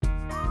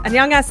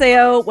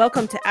Annyeonghaseyo,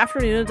 welcome to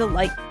Afternoon of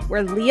Delight,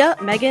 where Leah,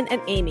 Megan,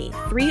 and Amy,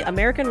 three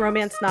American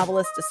romance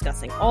novelists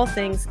discussing all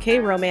things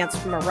K-romance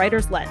from a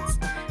writer's lens.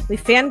 We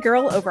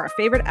fangirl over our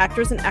favorite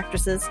actors and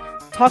actresses,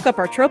 talk up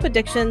our trope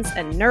addictions,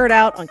 and nerd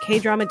out on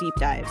K-drama deep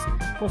dives.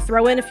 We'll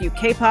throw in a few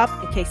K-pop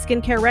and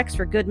K-skincare recs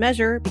for good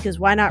measure, because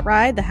why not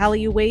ride the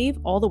Hallyu wave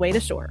all the way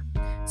to shore?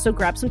 So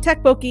grab some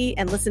tteokbokki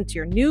and listen to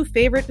your new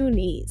favorite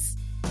unis.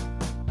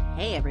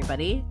 Hey,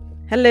 everybody.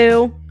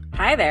 Hello.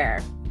 Hi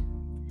there.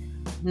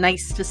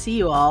 Nice to see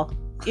you all.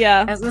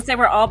 Yeah. I was going to say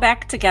we're all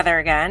back together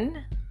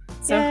again.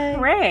 So Yay.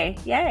 Hooray.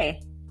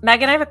 Yay.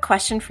 Megan, I have a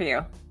question for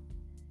you.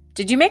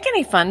 Did you make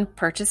any fun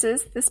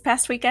purchases this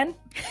past weekend?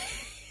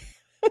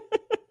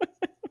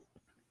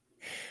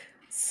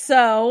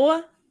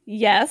 So,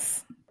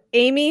 yes.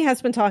 Amy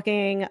has been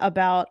talking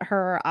about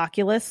her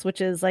Oculus,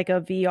 which is like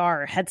a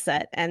VR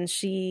headset, and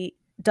she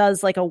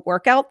does like a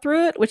workout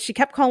through it, which she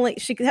kept calling,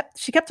 she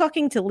kept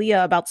talking to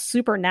Leah about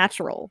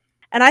Supernatural.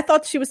 And I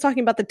thought she was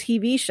talking about the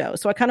TV show,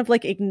 so I kind of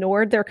like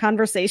ignored their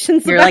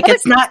conversations. You're like,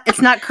 it's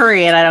not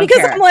Korean. I don't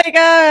because care. I'm like,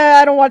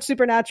 I don't watch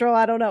Supernatural.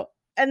 I don't know.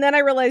 And then I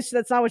realized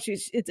that's not what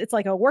it's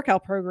like a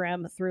workout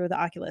program through the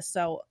Oculus.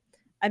 So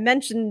I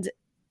mentioned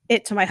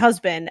it to my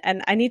husband,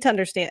 and I need to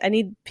understand. I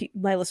need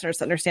my listeners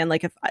to understand.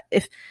 Like,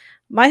 if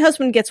my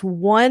husband gets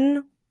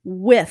one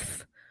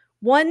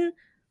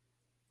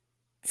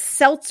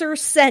seltzer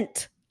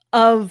scent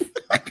of.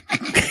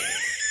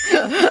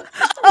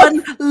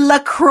 One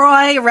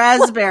LaCroix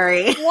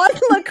raspberry. One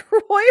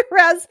LaCroix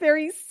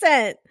raspberry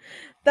scent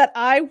that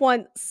I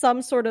want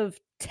some sort of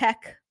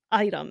tech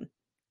item.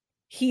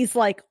 He's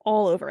like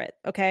all over it.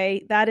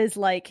 Okay. That is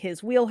like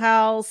his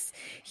wheelhouse.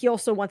 He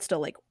also wants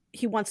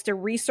to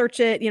research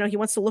it. You know, he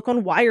wants to look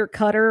on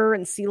Wirecutter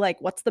and see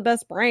like what's the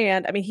best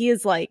brand. I mean, he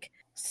is like,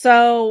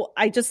 so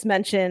I just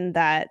mentioned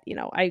that, you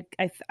know, I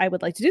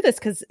would like to do this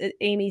because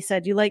Amy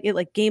said you like it,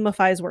 like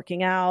gamifies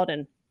working out,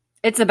 and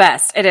It's the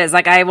best. It is.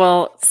 Like, I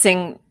will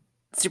sing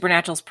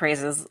Supernatural's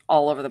praises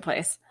all over the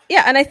place.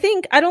 Yeah, and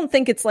I don't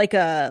think it's like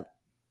a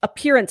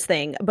appearance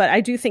thing, but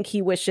I do think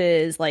he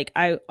wishes like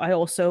I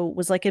also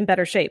was like in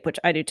better shape, which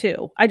I do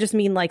too. I just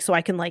mean like so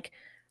I can like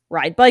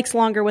ride bikes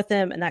longer with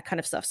him and that kind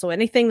of stuff. So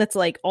anything that's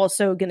like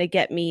also gonna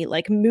get me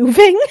like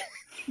moving,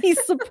 he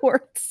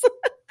supports.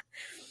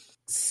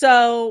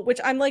 So, which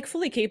I'm like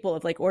fully capable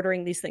of like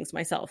ordering these things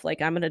myself.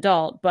 Like I'm an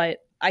adult, but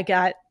I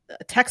got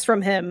a text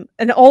from him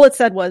and all it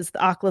said was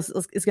the Oculus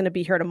is going to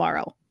be here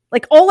tomorrow.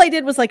 Like all I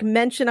did was like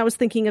mention I was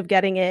thinking of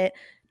getting it,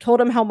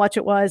 told him how much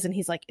it was, and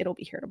he's like, it'll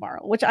be here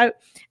tomorrow, and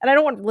I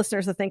don't want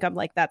listeners to think I'm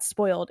like that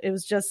spoiled. It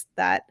was just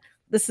that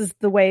this is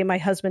the way my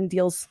husband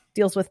deals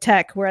with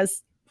tech,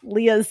 whereas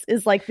Leah's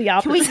is like the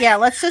opposite.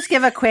 Let's just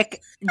give a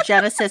quick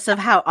genesis of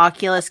how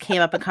Oculus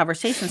came up in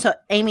conversation. So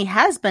Amy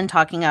has been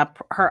talking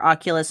up her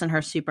Oculus and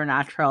her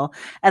Supernatural,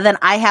 and then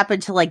I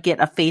happened to like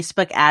get a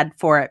Facebook ad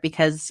for it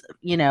because,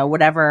 you know,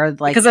 whatever,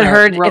 like because it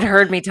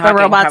heard me talking.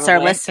 The robots probably. are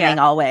listening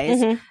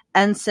always. Mm-hmm.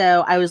 And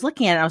so I was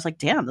looking at it, I was like,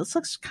 damn, this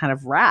looks kind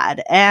of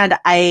rad. And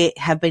I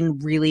have been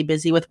really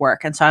busy with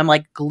work. And so I'm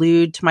like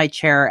glued to my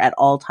chair at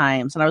all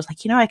times. And I was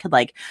like, you know, I could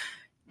like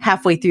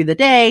halfway through the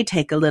day,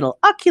 take a little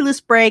Oculus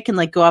break and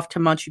like go off to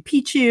Machu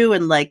Picchu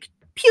and like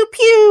pew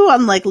pew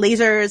on like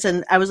lasers.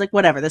 And I was like,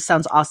 whatever, this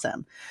sounds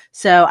awesome.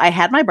 So I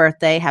had my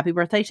birthday. Happy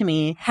birthday to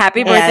me.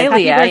 Happy birthday,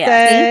 Leah. Happy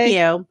birthday. Thank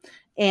you.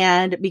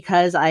 And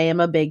because I am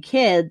a big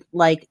kid,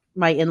 like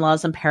my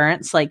in-laws and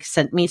parents like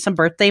sent me some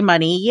birthday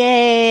money.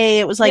 Yay.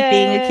 It was like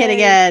being a kid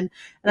again.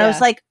 And I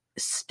was like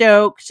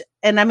stoked.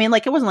 And I mean,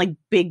 like, it wasn't like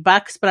big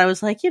bucks, but I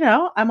was like, you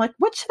know, I'm like,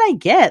 what should I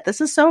get?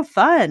 This is so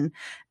fun.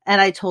 And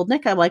I told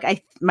Nick, I'm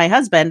like, my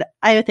husband,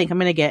 I think I'm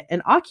going to get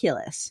an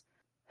Oculus.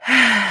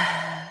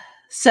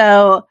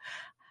 So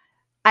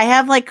I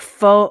have like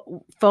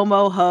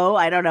FOMO ho.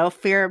 I don't know.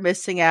 Fear of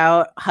missing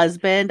out.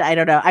 Husband. I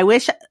don't know. I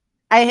wish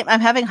I'm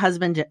having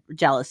husband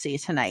jealousy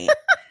tonight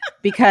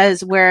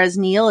because whereas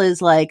Neil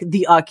is like,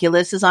 the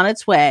Oculus is on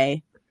its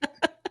way.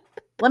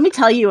 Let me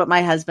tell you what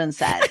my husband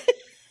said.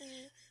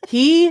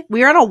 We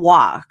were on a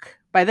walk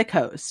by the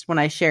coast when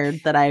I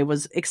shared that I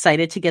was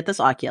excited to get this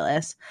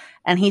Oculus.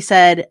 And he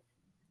said,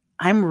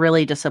 I'm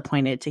really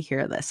disappointed to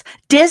hear this.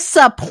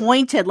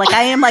 Disappointed. Like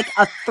I am like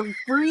a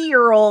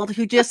 3-year-old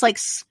who just like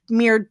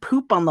smeared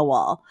poop on the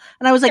wall.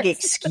 And I was like,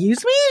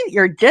 excuse me?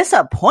 You're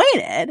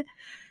disappointed?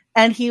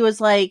 And he was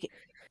like,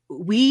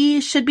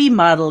 we should be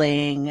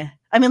modeling.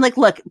 I mean, like,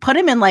 look, put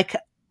him in like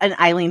an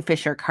Eileen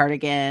Fisher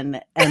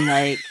cardigan and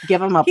like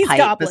give him a pipe,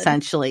 Goblin.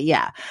 essentially.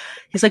 Yeah.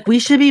 He's like, we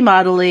should be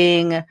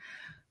modeling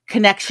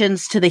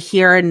connections to the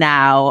here and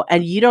now,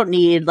 and you don't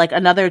need like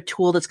another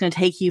tool that's going to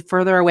take you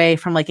further away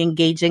from like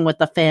engaging with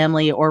the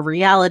family or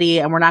reality.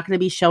 And we're not going to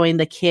be showing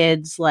the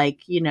kids like,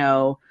 you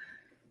know,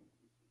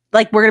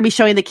 like we're going to be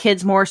showing the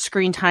kids more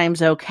screen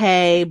times.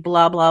 Okay,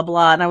 blah, blah,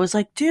 blah. And I was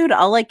like, dude,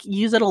 I'll like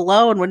use it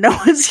alone when no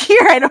one's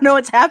here. I don't know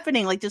what's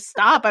happening. Like, just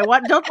stop.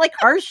 Don't like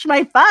harsh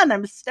my fun.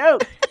 I'm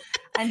stoked.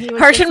 And he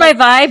was harshing like,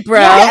 my vibe, bro.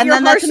 Yeah, and you're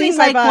then that's when he's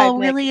harshing like, my well,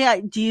 vibe,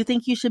 really, do you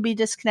think you should be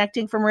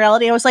disconnecting from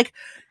reality? I was like,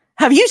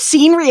 have you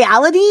seen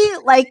reality?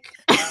 Like,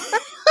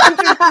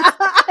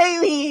 I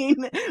I mean,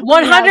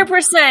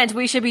 100%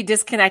 we should be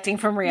disconnecting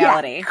from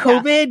reality. Yeah,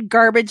 COVID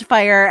garbage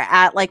fire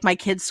at like my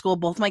kids' school.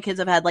 Both my kids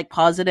have had like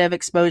positive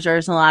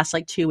exposures in the last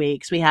like 2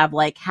 weeks. We have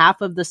like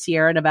half of the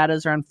Sierra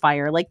Nevadas are on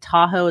fire. Like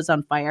Tahoe is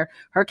on fire.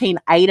 Hurricane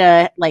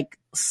Ida like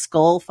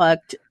skull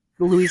fucked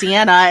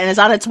Louisiana and is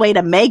on its way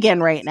to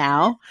Megan right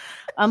now.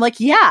 I'm like,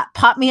 yeah,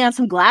 pop me on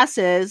some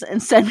glasses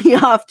and send me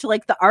off to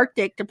like the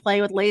Arctic to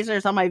play with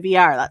lasers on my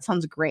VR. That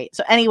sounds great.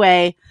 So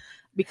anyway,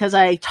 because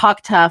I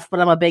talk tough, but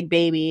I'm a big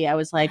baby, I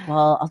was like,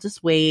 well, I'll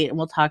just wait and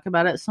we'll talk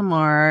about it some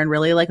more and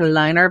really like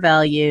align our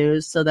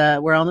values so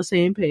that we're on the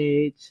same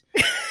page.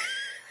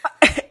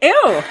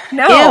 Ew.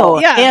 No.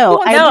 Ew. Yeah, Ew. who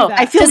wants to do that?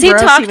 I feel Does he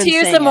gross talk even to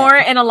you saying some more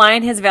it. and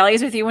align his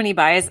values with you when he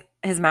buys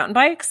his mountain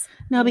bikes?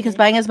 No, because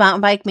buying his mountain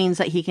bike means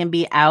that he can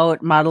be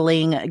out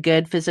modeling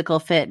good physical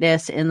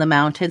fitness in the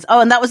mountains. Oh,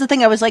 and that was the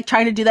thing. I was like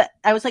trying to do that.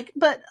 I was like,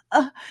 but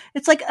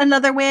it's like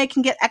another way I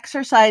can get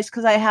exercise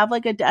because I have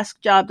like a desk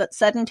job that's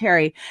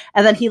sedentary.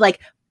 And then he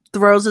like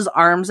throws his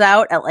arms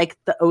out at like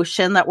the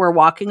ocean that we're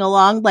walking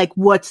along. Like,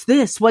 what's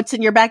this? What's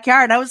in your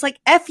backyard? And I was like,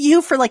 F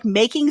you for like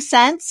making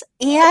sense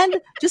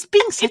and just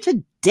being such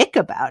a dick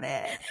about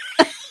it.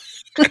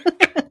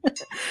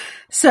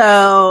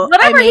 So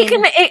whatever he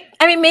can.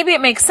 Maybe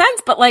it makes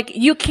sense, but like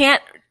you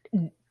can't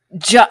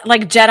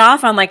jet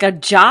off on like a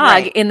jog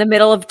Right. in the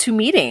middle of two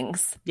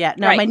meetings. Yeah,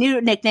 no, Right. my new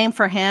nickname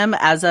for him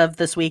as of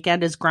this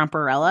weekend is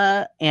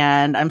Grumperella,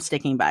 and I'm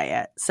sticking by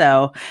it.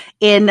 So,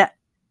 in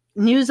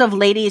news of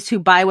ladies who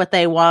buy what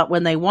they want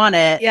when they want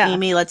it, Yeah.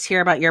 Amy, let's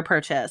hear about your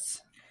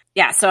purchase.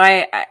 Yeah, so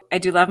I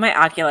do love my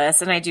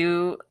Oculus, and I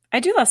do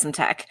love some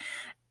tech,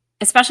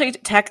 especially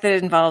tech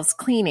that involves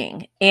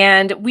cleaning.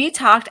 And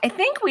I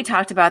think we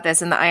talked about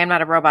this in the I Am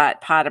Not a Robot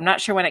pod. I'm not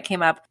sure when it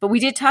came up, but we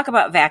did talk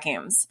about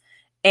vacuums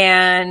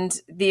and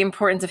the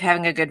importance of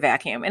having a good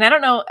vacuum. And I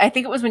don't know, I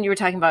think it was when you were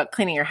talking about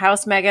cleaning your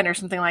house, Megan, or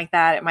something like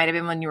that. It might have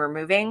been when you were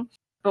moving,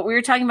 but we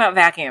were talking about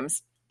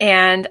vacuums.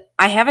 And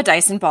I have a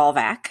Dyson ball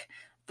vac,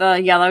 the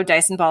yellow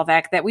Dyson ball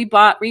vac that we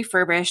bought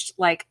refurbished,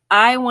 like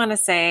I want to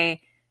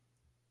say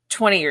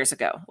 20 years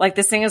ago. Like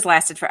this thing has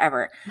lasted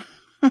forever.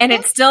 And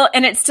it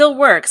still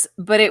works,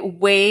 but it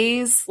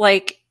weighs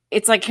like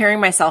it's like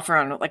carrying myself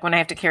around, like when I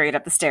have to carry it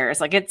up the stairs.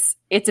 Like it's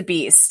a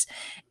beast.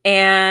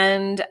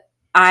 And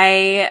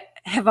I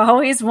have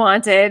always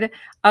wanted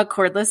a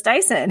cordless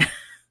Dyson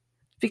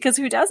because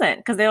who doesn't?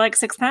 Because they're like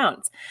 6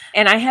 pounds.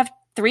 And I have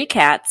 3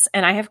 cats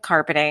and I have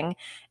carpeting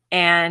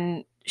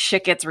and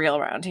shit gets real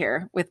around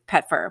here with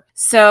pet fur.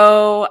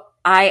 So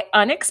I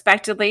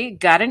unexpectedly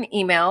got an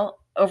email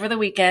over the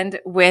weekend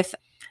with,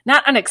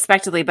 not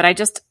unexpectedly, but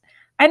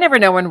I never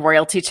know when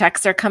royalty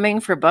checks are coming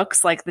for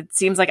books. Like it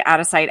seems like out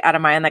of sight, out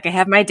of mind. Like I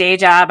have my day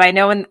job. I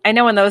know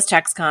when those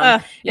checks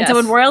come. Yes. And so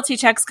when royalty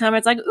checks come,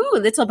 it's like, ooh,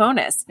 little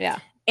bonus. Yeah.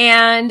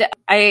 And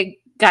I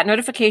got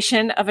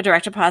notification of a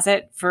direct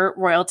deposit for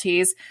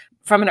royalties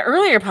from an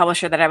earlier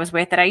publisher that I was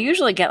with that I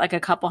usually get like a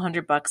couple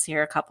 $100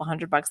 here, a couple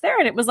 $100 there.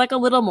 And it was like a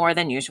little more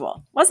than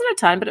usual. Wasn't a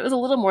ton, but it was a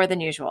little more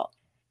than usual.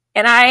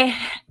 And I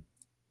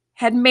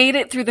had made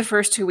it through the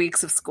first 2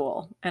 weeks of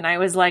school. And I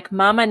was like,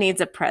 Mama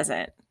needs a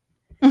present.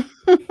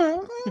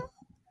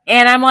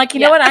 And I'm like, you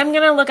know what? I'm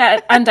going to look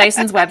on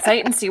Dyson's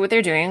website and see what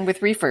they're doing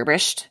with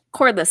refurbished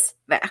cordless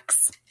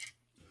vacs.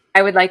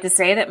 I would like to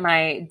say that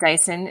my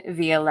Dyson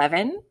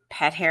V11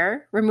 pet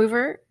hair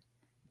remover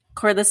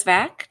cordless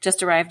vac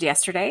just arrived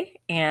yesterday,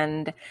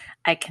 and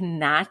I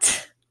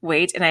cannot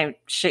wait. And I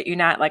shit you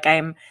not, like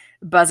I'm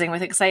buzzing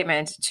with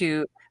excitement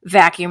to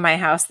vacuum my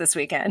house this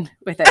weekend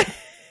with it.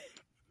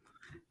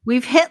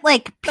 We've hit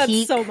like That's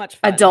peak so much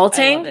fun.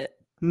 Adulting? I love it.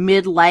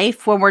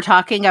 midlife when we're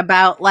talking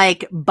about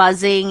like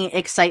buzzing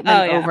excitement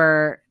Oh, yeah.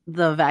 over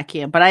the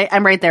vacuum. But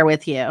I'm right there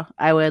with you.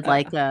 I would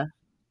like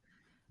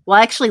well,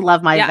 I actually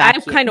love my Yeah, I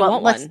vacuum. kinda Well,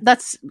 want one.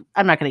 That's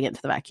I'm not going to get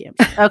into the vacuum.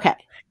 Okay.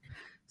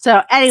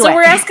 So anyway, So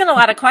we're asking a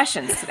lot of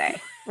questions today,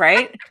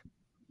 right?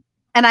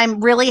 and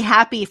I'm really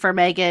happy for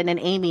Megan and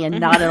Amy and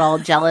not at all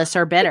jealous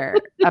or bitter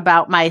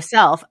about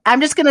myself.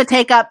 I'm just going to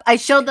take up, I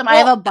showed them, I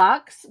have a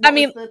box. I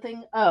mean- the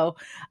thing. Oh,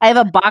 I have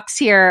a box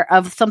here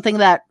of something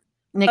that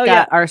Nick Oh,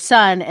 got yeah. our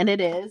son, and it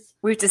is,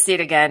 We have to see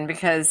it again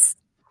because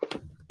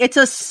it's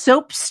a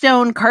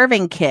soapstone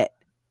carving kit,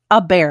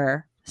 a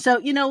bear. So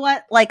you know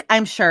what? Like,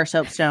 I'm sure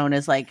soapstone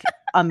is like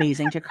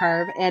amazing to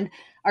carve, and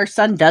our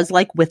son does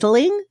like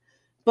whittling,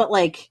 but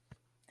like,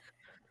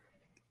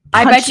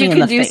 I punch bet you me in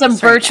could the do face some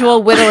right virtual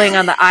now. whittling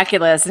on the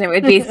Oculus and it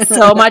would be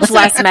so much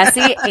less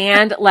messy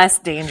and less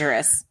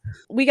dangerous.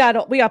 We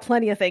got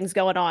plenty of things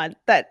going on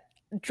that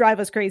drive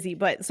us crazy,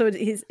 but so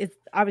it's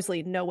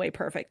obviously no way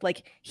perfect.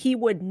 Like he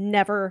would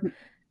never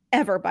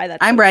ever buy that.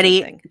 I'm soap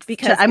ready thing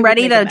because I'm it would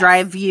ready make a to mess.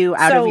 drive you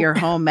out So, of your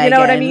home, you Megan. know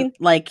what I mean?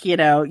 Like, you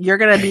know, you're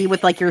gonna be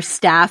with like your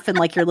staff and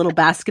like your little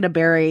basket of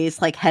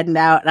berries, like heading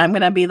out, and I'm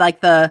gonna be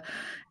like the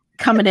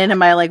coming in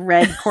my like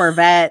red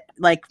Corvette,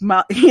 like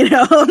you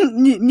know,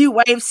 new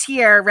wife's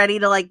here, ready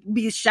to like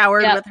be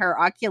showered Yep. with her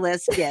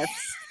Oculus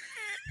gifts.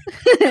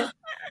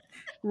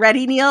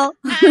 Ready, Neil?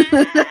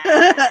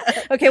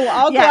 Okay, well,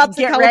 I'll go out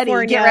to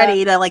California. Get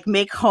ready to like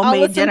make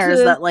homemade dinners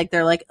to... that like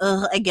they're like,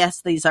 ugh, I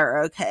guess these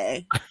are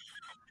okay.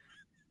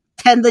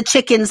 Tend the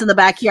chickens in the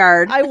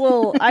backyard. I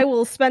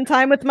will spend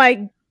time with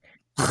my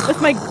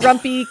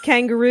grumpy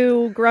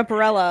kangaroo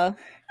Grumparella.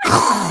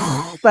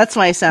 That's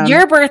my sound.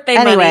 Your birthday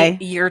anyway.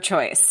 Money, your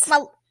choice.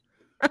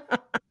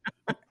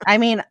 I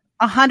mean,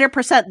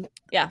 100%.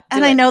 Yeah,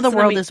 and I know the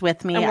world is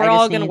with me. And we're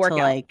all going to work out.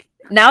 Like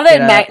now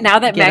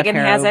that Megan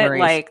has it,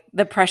 like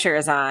the pressure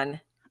is on.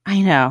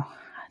 I know.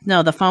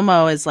 No, the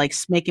FOMO is like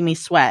making me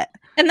sweat.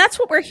 And that's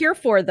what we're here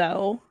for,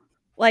 though.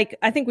 Like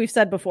I think we've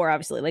said before,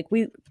 obviously, like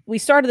we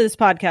started this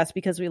podcast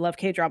because we love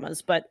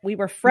K-dramas, but we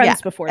were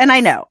friends before. And this,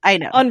 I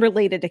know,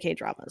 unrelated to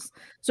K-dramas.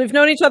 So we've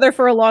known each other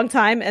for a long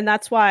time, and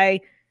that's why.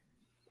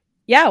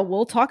 Yeah,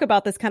 we'll talk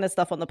about this kind of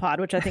stuff on the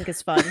pod, which I think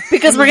is fun.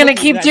 Because we're going to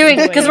keep doing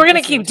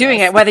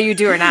it whether you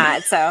do or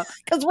not. So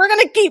because we're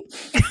going to keep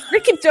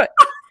doing it.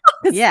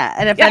 Yeah,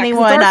 and if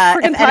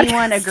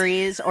anyone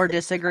agrees or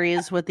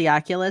disagrees with the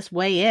Oculus,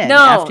 weigh in.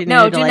 No, do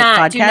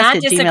not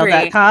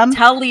disagree.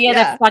 Tell Leah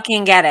to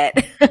fucking get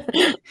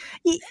it.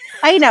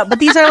 I know, but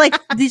these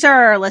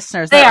are our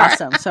listeners. They're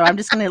awesome. So I'm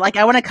just gonna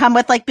I want to come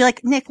with be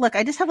like, Nick, look,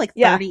 I just have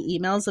 30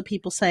 emails of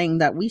people saying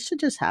that we should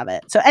just have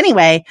it. So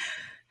anyway.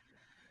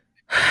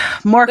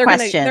 More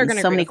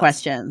questions. So many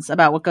questions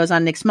about what goes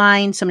on Nick's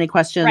mind. So many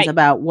questions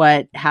about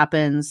what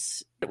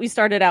happens. We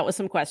started out with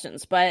some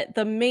questions, but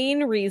the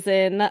main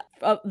reason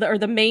or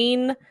the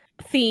main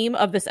theme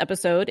of this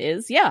episode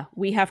is,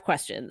 we have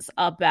questions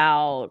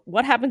about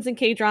what happens in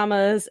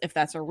K-dramas, if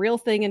that's a real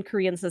thing in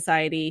Korean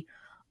society,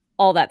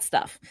 all that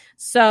stuff.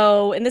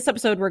 So in this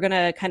episode, we're going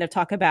to kind of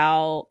talk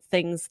about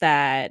things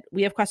that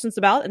we have questions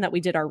about and that we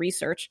did our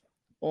research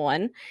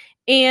on.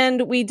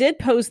 And we did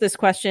pose this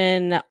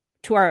question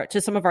to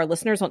some of our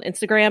listeners on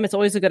Instagram. It's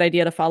always a good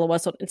idea to follow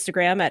us on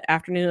Instagram at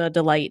Afternoon of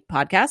Delight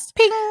Podcast.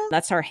 Ping!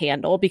 That's our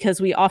handle because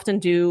we often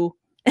do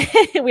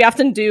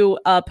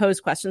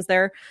pose questions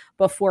there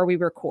before we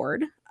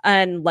record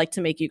and like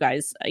to make you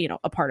guys,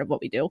 a part of what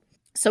we do.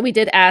 So we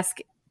did ask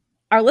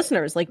our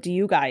listeners, do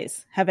you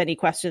guys have any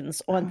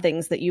questions on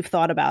things that you've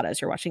thought about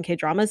as you're watching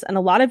K-dramas? And a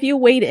lot of you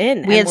weighed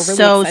in. We had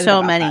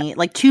so many,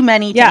 too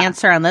many to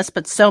answer on this,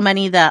 but so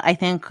many that I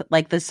think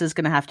this is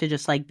going to have to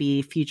just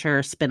be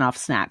future spin-off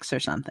snacks or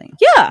something.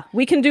 Yeah,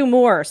 we can do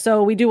more.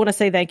 So we do want to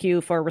say thank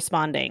you for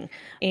responding.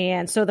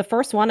 And so the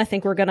first one, I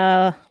think we're going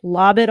to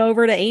lob it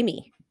over to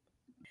Amy.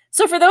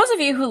 So for those of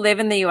you who live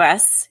in the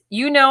U.S.,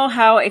 you know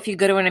how if you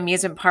go to an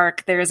amusement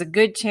park, there is a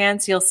good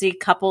chance you'll see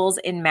couples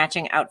in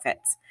matching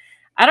outfits.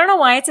 I don't know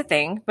why it's a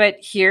thing, but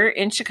here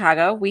in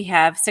Chicago, we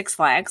have Six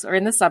Flags, or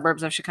in the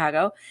suburbs of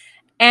Chicago,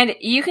 and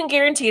you can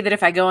guarantee that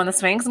if I go on the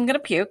swings, I'm going to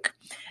puke.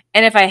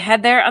 And if I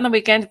head there on the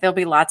weekend, there'll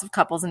be lots of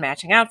couples in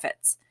matching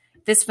outfits.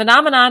 This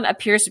phenomenon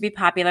appears to be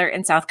popular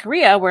in South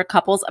Korea, where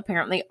couples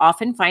apparently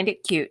often find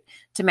it cute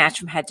to match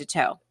from head to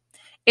toe.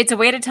 It's a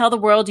way to tell the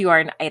world you are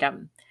an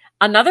item.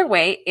 Another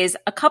way is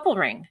a couple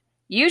ring.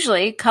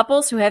 Usually,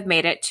 couples who have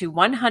made it to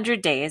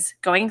 100 days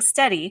going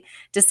steady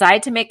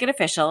decide to make it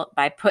official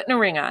by putting a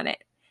ring on it.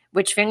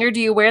 Which finger do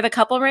you wear the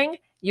couple ring?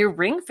 Your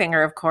ring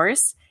finger, of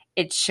course.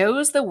 It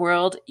shows the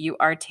world you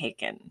are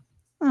taken.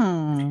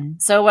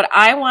 So what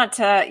I want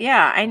to,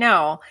 I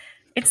know.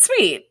 It's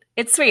sweet.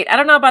 It's sweet. I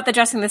don't know about the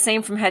dressing the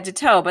same from head to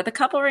toe, but the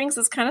couple rings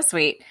is kind of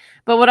sweet.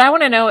 But what I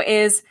want to know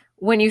is,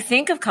 when you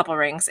think of couple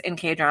rings in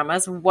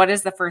K-dramas, what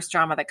is the first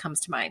drama that comes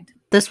to mind?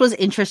 This was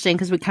interesting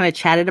because we kind of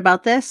chatted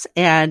about this,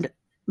 and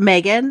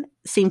Megan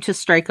seemed to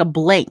strike a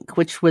blank,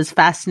 which was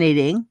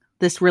fascinating.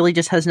 This really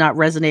just has not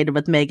resonated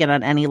with Megan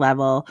on any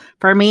level.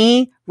 For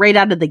me, right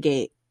out of the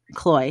gate,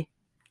 Chloe.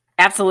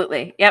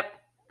 Absolutely. Yep.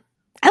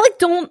 I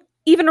don't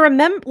even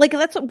remember.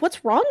 That's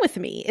what's wrong with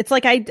me. It's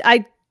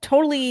I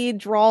totally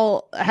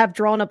have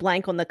drawn a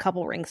blank on the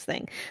couple rings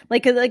thing.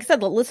 Like I said,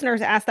 the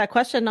listeners asked that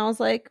question, and I was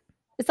like,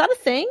 is that a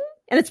thing?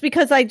 And it's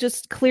because I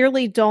just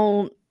clearly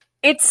don't.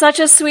 It's such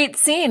a sweet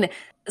scene.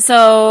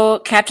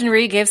 So Captain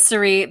Ree gives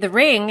Suri the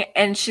ring,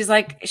 and she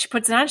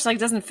puts it on. She's like,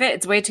 it doesn't fit.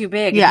 It's way too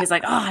big. And he's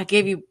like, oh, I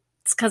gave you.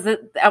 It's because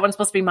that one's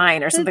supposed to be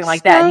mine or something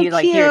like that. And he's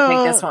like, here,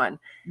 take this one.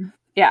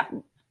 Yeah.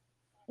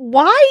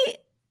 Why?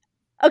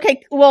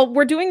 Okay, well,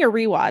 we're doing a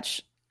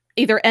rewatch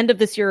either end of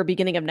this year or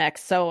beginning of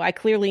next. So I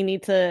clearly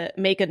need to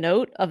make a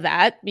note of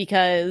that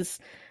because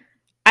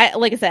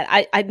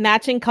I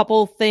matching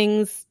couple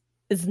things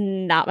is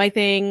not my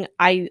thing.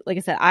 I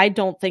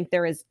don't think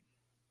there is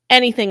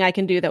anything I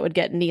can do that would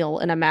get Neil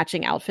in a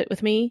matching outfit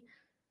with me.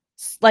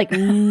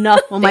 Nothing.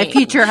 Well, my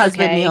future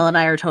husband Neil and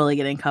I are totally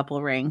getting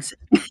couple rings.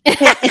 He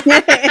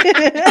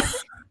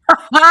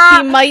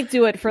might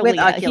do it for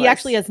Leah. Oculus. He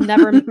actually has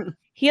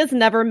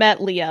never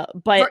met Leah,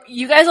 but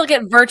you guys will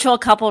get virtual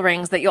couple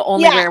rings that you'll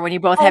only wear when you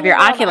both have your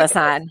Oculus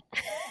on.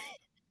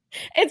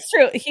 It's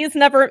true. He's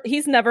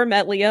never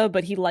met Leah,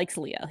 but he likes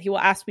Leah. He will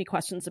ask me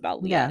questions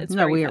about Leah.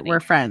 Yeah, we're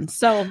friends.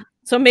 So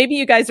maybe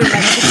you guys are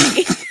meant to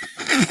be.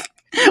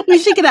 We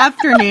should get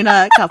afternoon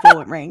couple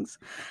with rings.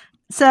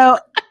 So,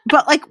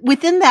 but like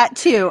within that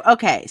too,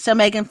 okay. So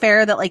Megan,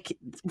 fair that like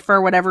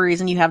for whatever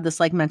reason you have this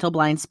like mental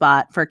blind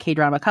spot for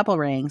K-drama couple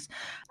rings.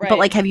 Right. But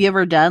like, have you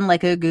ever done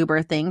like a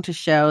goober thing to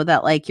show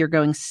that like you're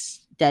going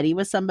steady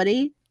with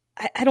somebody?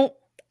 I don't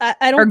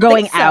Or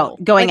going think so.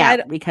 out, going Like,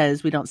 out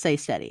because we don't say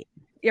steady.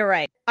 You're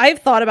right. I've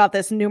thought about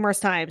this numerous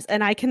times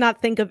and I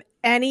cannot think of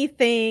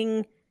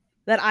anything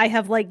that I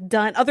have like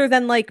done other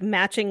than like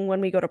matching when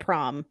we go to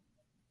prom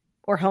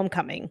or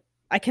homecoming.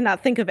 I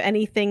cannot think of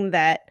anything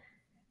that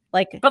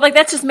like, But like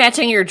that's just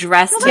matching your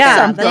dress. Well, to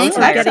yeah, the that's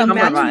entire getting summer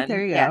matching. run.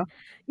 There you Yeah. go.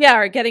 yeah,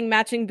 or getting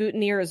matching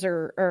boutonnieres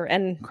or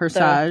and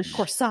Corsage. the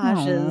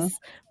corsages.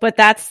 But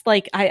that's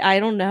like I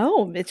don't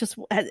know. It just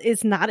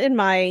is not in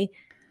my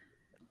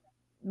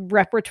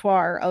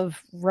repertoire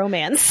of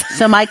romance.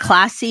 So my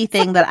classy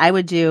thing that I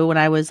would do when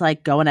I was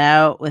like going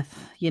out with,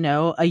 you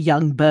know, a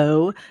young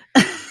beau,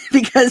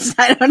 because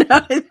I don't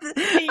know.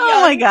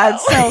 Oh my God,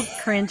 so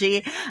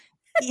cringy.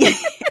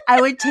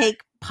 I would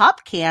take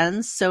pop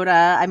cans,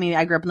 soda. I mean,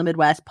 I grew up in the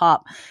Midwest,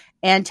 pop,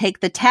 and take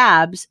the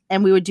tabs,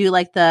 and we would do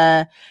like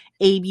the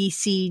A, B,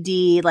 C,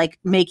 D, like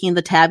making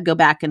the tab go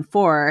back and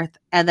forth.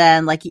 And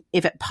then like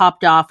if it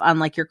popped off on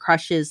like your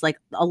crush's like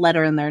a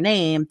letter in their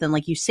name, then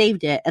like you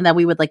saved it. And then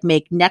we would like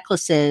make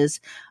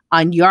necklaces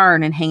on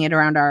yarn and hang it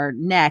around our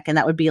neck. And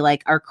that would be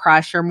like our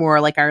crush or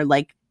more like our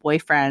like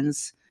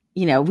boyfriends.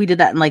 You know, we did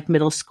that in like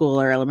middle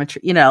school or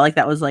elementary, you know, like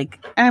that was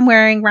like, I'm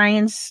wearing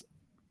Ryan's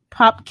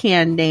pop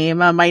can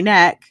name on my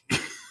neck.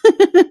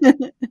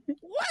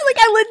 Like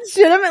I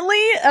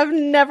legitimately have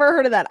never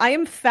heard of that. I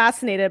am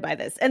fascinated by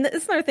this. And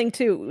this is another thing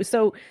too.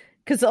 So,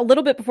 because a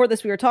little bit before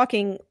this, we were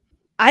talking,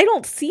 I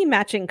don't see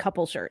matching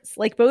couple shirts.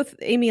 Like both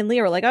Amy and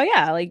Leah are like, oh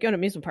yeah, like go to an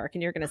amusement park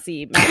and you're going to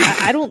see.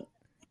 I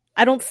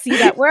don't see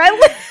that where I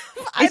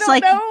live. I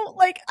don't know.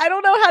 Like, I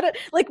don't know how to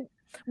like,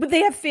 but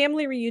they have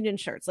family reunion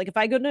shirts. Like if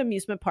I go to an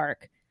amusement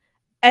park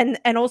and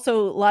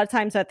also a lot of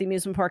times at the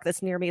amusement park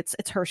that's near me,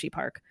 it's Hershey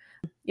Park.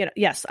 You know,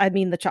 yes, I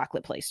mean the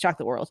chocolate place,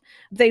 Chocolate World.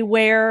 They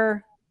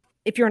wear,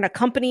 if you're in a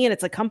company and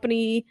it's a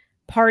company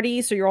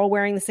party, so you're all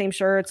wearing the same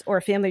shirts, or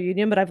a family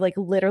reunion, but I've like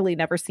literally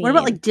never seen. What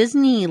about like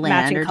Disneyland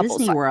matching or couple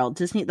Disney World?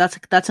 Disney,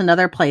 that's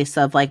another place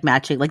of like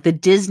matching. Like the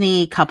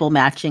Disney couple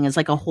matching is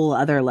like a whole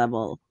other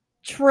level.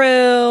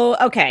 True.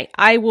 Okay,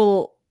 I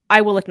will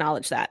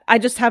acknowledge that. I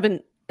just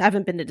haven't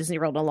been to Disney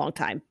World in a long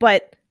time,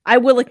 but I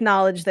will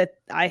acknowledge that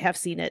I have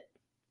seen it.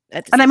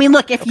 And I mean,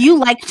 look, if you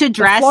like to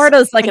dress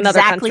Florida's like another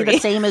exactly country.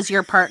 the same as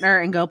your partner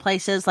and go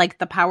places, like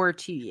the power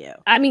to you.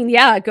 I mean,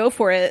 yeah, go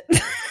for it.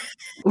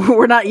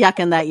 We're not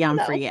yucking that yum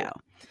No. for you.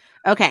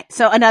 Okay,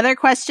 so another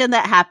question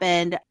that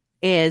happened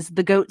is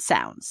the goat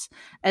sounds.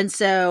 And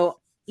so,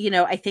 you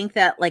know, I think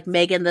that like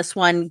Megan, this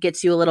one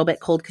gets you a little bit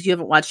cold because you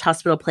haven't watched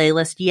Hospital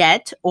Playlist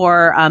yet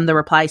or the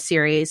Reply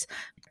series.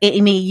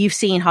 Amy, you've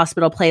seen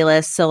Hospital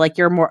Playlist, so like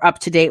you're more up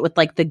to date with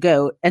like the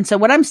goat. And so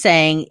what I'm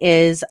saying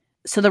is,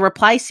 so the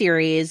Reply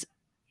series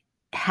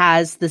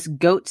has this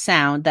goat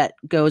sound that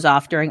goes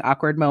off during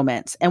awkward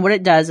moments. And what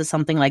it does is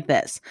something like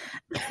this.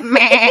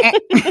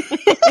 Good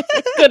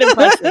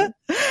impression.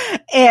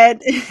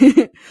 And,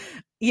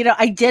 you know,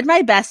 I did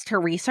my best to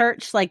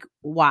research like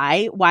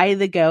why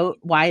the goat,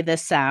 why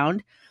this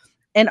sound.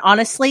 And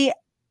honestly,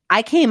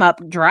 I came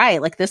up dry.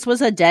 Like this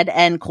was a dead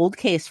end cold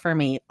case for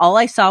me. All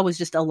I saw was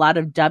just a lot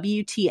of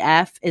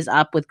WTF is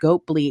up with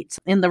goat bleats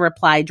in the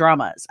Reply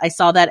dramas. I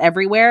saw that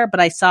everywhere, but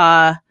I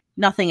saw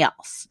nothing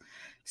else.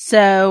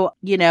 So,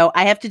 you know,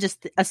 I have to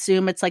just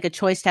assume it's like a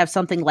choice to have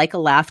something like a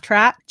laugh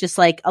track, just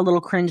like a little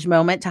cringe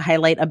moment to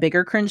highlight a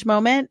bigger cringe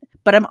moment.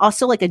 But I'm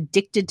also like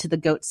addicted to the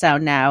goat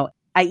sound now.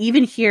 I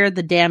even hear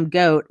the damn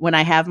goat when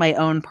I have my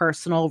own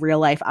personal real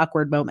life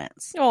awkward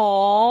moments.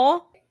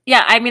 Aww.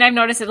 Yeah, I mean, I've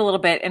noticed it a little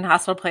bit in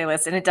Hospital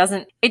Playlist, and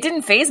it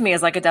didn't faze me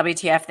as like a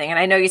WTF thing. And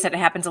I know you said it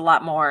happens a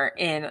lot more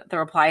in the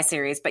Reply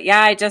series, but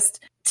yeah,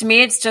 to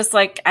me, it's just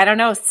like, I don't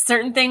know,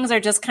 certain things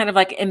are just kind of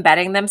like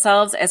embedding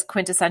themselves as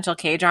quintessential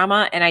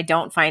K-drama, and I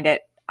don't find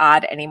it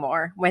odd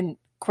anymore when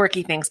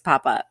quirky things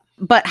pop up.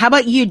 But how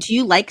about you? Do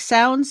you like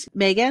sounds,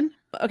 Megan?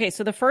 Okay,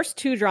 so the first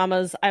two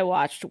dramas I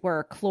watched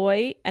were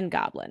Cloy and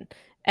Goblin,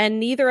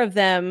 and neither of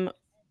them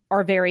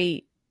are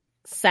very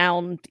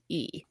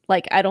sound-y.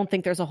 Like, I don't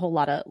think there's a whole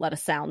lot of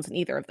sounds in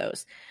either of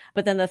those.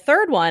 But then the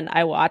third one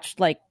I watched,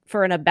 like,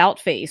 for an about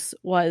face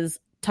was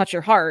Touch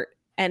Your Heart,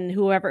 and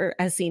whoever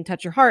has seen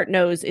Touch Your Heart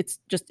knows it's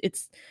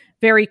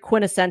very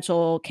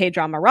quintessential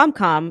K-drama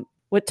rom-com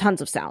with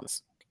tons of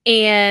sounds.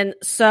 And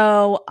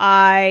so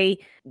I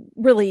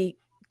really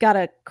got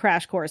a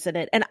crash course in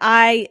it. And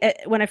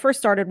when I first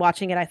started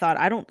watching it, I thought,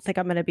 I don't think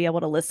I'm going to be able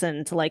to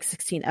listen to like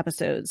 16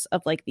 episodes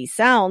of like these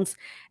sounds.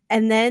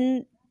 And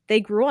then they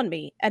grew on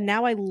me, and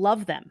now I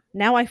love them.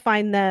 Now I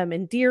find them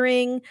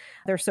endearing.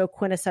 They're so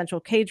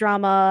quintessential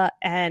K-drama,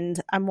 and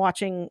I'm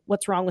watching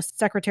What's Wrong with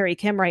Secretary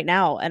Kim right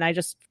now, and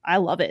I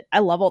love it. I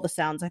love all the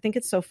sounds. I think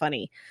it's so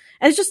funny.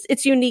 And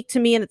it's unique to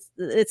me, and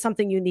it's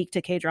something unique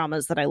to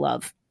K-dramas that I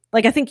love.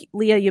 Like, I think,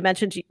 Leah, you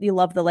mentioned you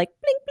love the like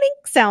blink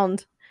blink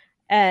sound,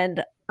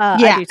 and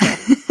yeah. I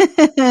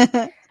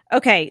do too.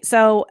 Okay,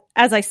 so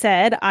as I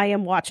said, I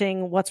am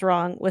watching What's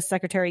Wrong with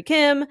Secretary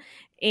Kim,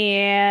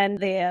 and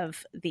they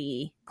have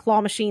the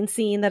claw machine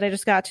scene that I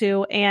just got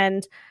to.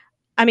 And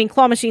I mean,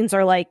 claw machines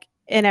are like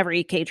in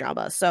every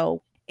K-drama.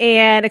 So,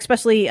 and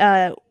especially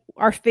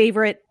our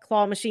favorite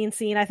claw machine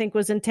scene, I think,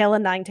 was in Tail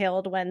and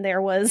Nine-Tailed when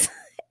there was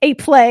a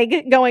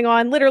plague going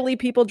on, literally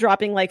people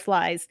dropping like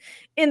flies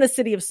in the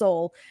city of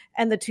Seoul.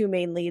 And the two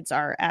main leads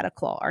are at a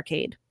claw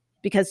arcade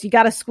because you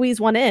got to squeeze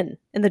one in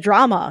the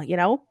drama, you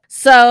know?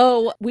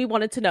 So we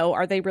wanted to know,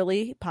 are they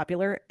really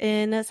popular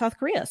in South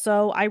Korea?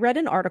 So I read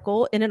an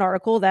article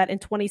that in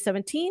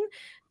 2017,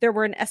 there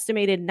were an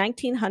estimated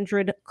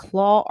 1,900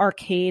 claw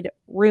arcade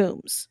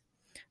rooms.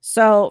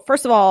 So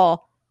first of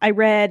all, I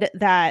read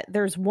that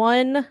there's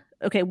one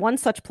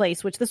such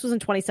place, which this was in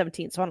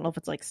 2017, so I don't know if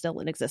it's like still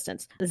in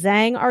existence.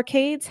 Zhang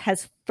Arcades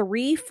has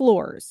 3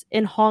 floors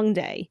in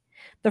Hongdae.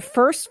 The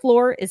first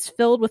floor is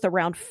filled with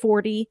around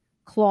 40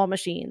 claw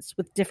machines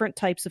with different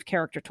types of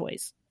character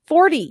toys.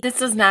 40. This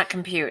does not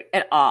compute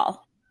at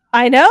all.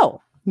 I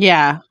know.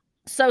 Yeah.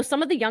 So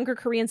some of the younger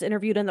Koreans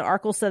interviewed in the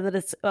article said that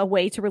it's a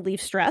way to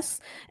relieve stress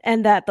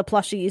and that the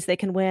plushies they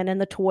can win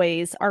and the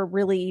toys are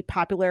really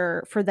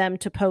popular for them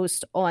to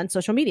post on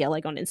social media,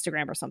 like on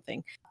Instagram or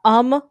something.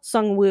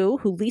 Sung-woo,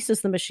 who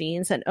leases the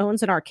machines and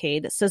owns an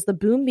arcade, says the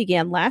boom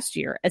began last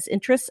year as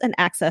interest and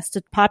access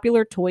to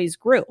popular toys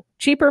grew.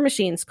 Cheaper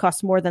machines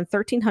cost more than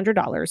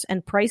 $1,300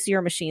 and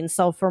pricier machines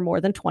sell for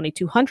more than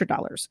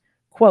 $2,200.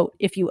 Quote,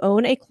 if you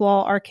own a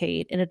claw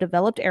arcade in a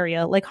developed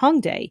area like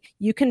Hongdae,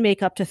 you can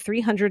make up to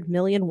 300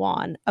 million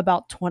won,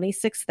 about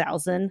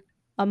 26,000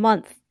 a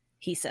month,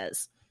 he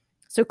says.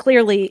 So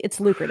clearly it's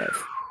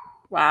lucrative.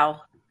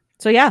 Wow.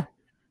 So yeah.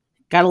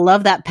 Gotta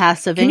love that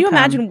passive income. Can you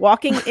imagine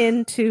walking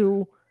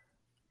into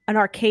an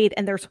arcade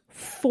and there's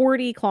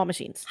 40 claw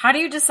machines? How do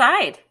you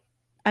decide?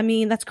 I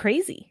mean, that's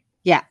crazy.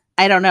 Yeah.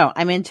 I don't know.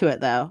 I'm into it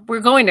though. We're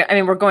going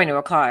to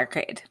a claw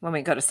arcade when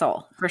we go to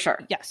Seoul, for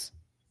sure. Yes.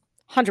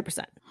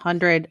 100%.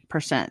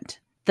 100%.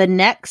 The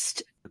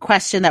next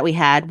question that we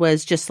had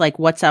was just like,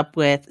 what's up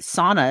with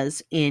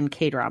saunas in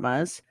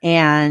K-dramas?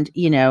 And,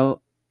 you know,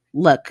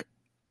 look,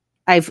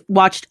 I've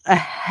watched a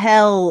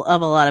hell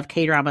of a lot of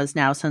K-dramas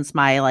now since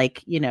my,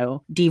 like, you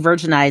know,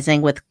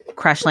 de-virginizing with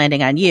Crash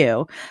Landing on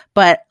You.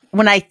 But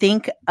when I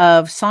think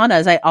of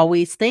saunas, I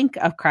always think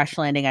of Crash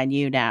Landing on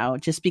You now,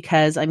 just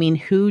because, I mean,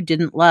 who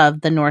didn't love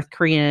the North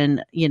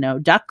Korean, you know,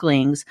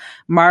 ducklings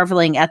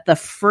marveling at the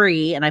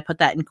free, and I put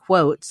that in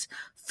quotes,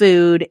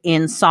 food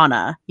in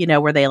sauna, you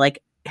know, where they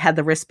like had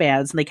the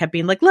wristbands and they kept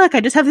being like, look, I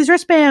just have these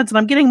wristbands and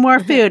I'm getting more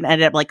food, and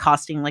ended up like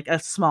costing like a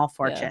small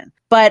fortune.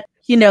 Yeah. But,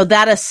 you know,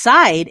 that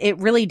aside, it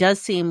really does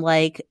seem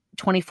like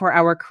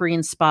 24-hour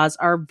Korean spas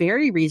are a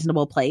very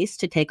reasonable place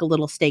to take a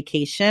little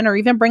staycation or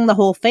even bring the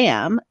whole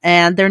fam.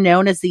 And they're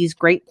known as these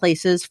great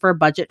places for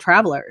budget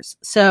travelers.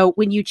 So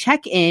when you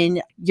check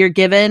in, you're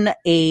given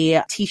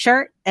a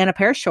t-shirt and a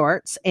pair of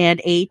shorts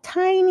and a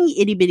tiny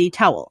itty bitty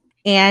towel.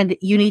 And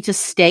you need to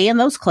stay in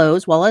those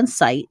clothes while on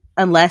site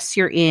unless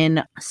you're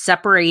in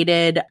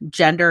separated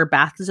gender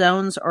bath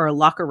zones or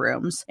locker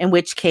rooms, in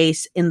which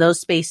case in those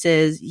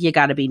spaces, you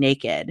got to be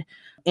naked.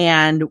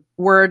 And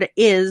word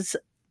is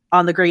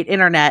on the great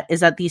internet is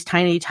that these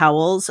tiny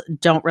towels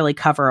don't really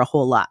cover a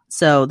whole lot.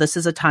 So this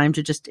is a time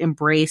to just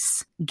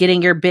embrace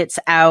getting your bits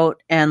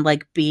out and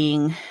like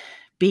being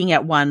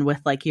at one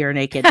with like your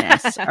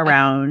nakedness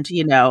around,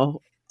 you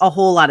know, a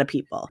whole lot of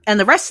people. And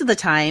the rest of the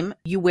time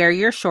you wear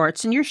your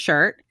shorts and your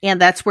shirt, and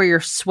that's where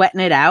you're sweating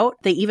it out.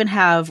 They even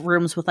have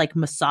rooms with like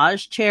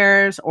massage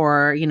chairs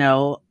or, you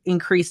know,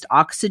 increased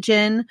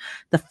oxygen.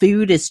 The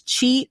food is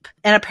cheap.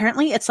 And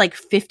apparently it's like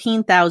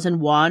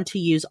 15,000 won to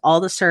use all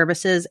the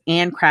services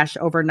and crash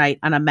overnight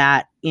on a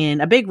mat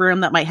in a big room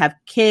that might have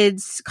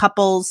kids,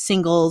 couples,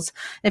 singles.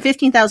 And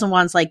 15,000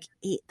 won's like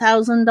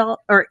 $8,000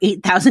 or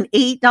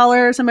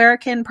 $8,008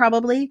 American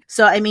probably.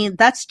 So, I mean,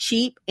 that's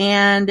cheap.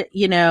 And,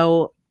 you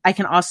know, I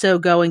can also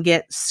go and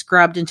get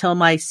scrubbed until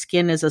my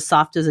skin is as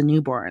soft as a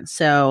newborn.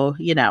 So,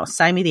 you know,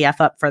 sign me the F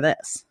up for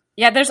this.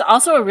 Yeah, there's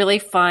also a really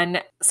fun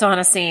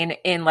sauna scene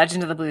in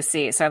Legend of the Blue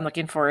Sea. So I'm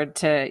looking forward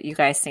to you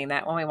guys seeing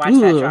that when we watch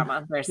that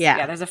drama.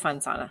 There's a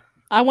fun sauna.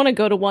 I want to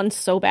go to one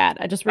so bad.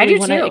 I just really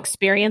want to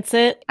experience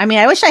it. I mean,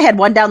 I wish I had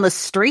one down the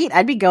street.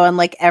 I'd be going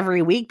like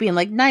every week being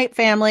like, night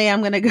family,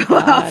 I'm going to go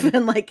off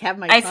and like have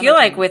my I feel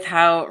like with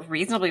how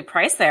reasonably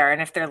priced they are,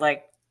 and if they're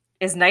like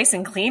as nice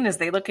and clean as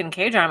they look in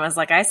K-dramas,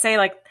 like I say,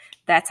 like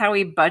that's how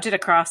we budget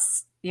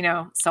across, you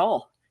know,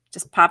 Seoul.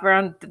 Just pop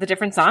around the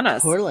different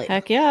saunas. Totally.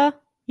 Heck yeah.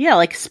 Yeah,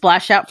 like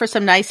splash out for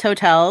some nice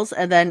hotels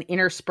and then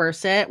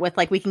intersperse it with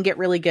like, we can get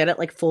really good at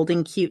like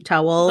folding cute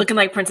towels. Looking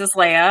like Princess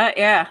Leia.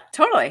 Yeah,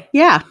 totally.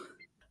 Yeah.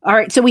 All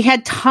right. So we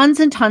had tons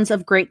and tons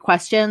of great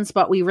questions,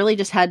 but we really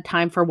just had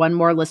time for one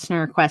more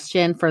listener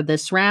question for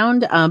this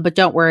round. But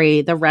don't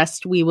worry, the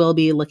rest we will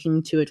be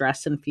looking to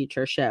address in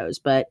future shows.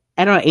 But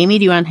I don't know, Amy,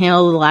 do you want to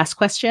handle the last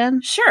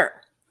question? Sure.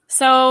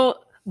 So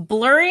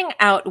blurring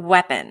out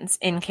weapons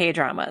in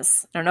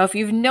K-dramas. I don't know if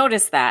you've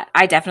noticed that.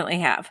 I definitely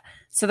have.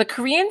 So the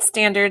Korean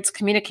Standards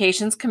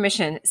Communications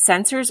Commission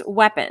censors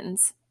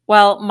weapons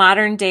Well,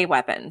 modern day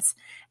weapons.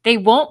 They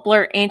won't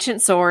blur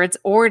ancient swords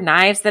or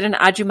knives that an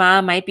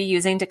Ajumma might be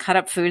using to cut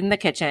up food in the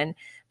kitchen,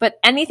 but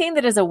anything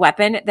that is a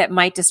weapon that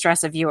might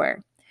distress a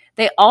viewer.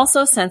 They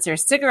also censor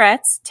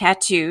cigarettes,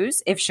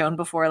 tattoos, if shown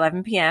before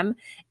 11 p.m.,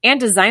 and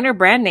designer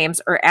brand names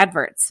or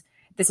adverts.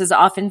 This is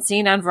often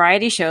seen on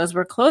variety shows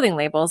where clothing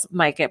labels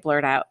might get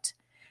blurred out.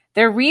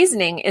 Their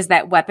reasoning is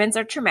that weapons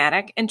are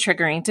traumatic and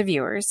triggering to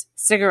viewers,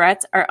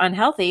 cigarettes are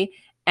unhealthy,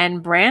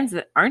 and brands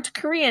that aren't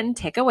Korean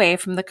take away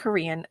from the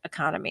Korean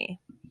economy.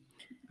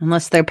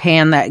 Unless they're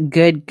paying that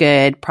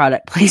good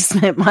product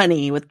placement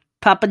money with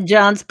Papa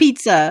John's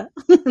Pizza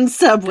and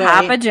Subway.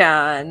 Papa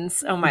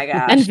John's. Oh my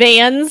gosh. And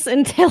Vans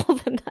until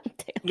the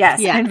night.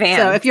 Yes, Yeah. and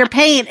Vans. So if you're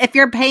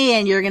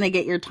paying, you're going to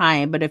get your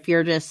time. But if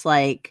you're just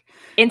like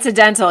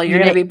incidental, you're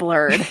going to be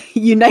blurred.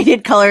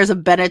 United Colors of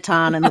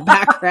Benetton in the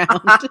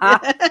background.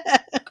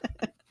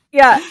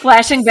 Yeah.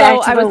 Flashing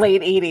back to the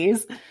late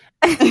 80s.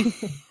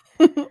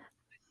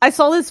 I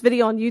saw this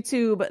video on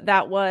YouTube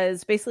that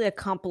was basically a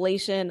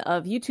compilation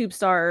of YouTube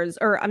stars,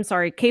 or I'm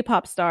sorry,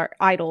 K-pop star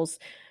idols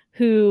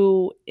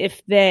who,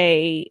 if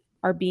they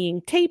are being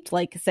taped,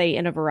 like say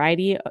in a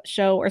variety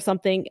show or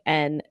something,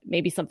 and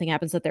maybe something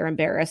happens that they're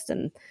embarrassed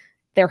and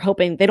they're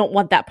hoping they don't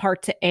want that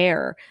part to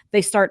air,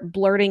 they start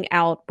blurting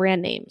out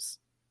brand names.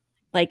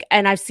 Like,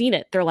 and I've seen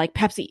it. They're like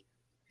Pepsi,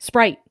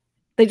 Sprite.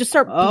 They just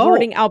start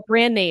blurting out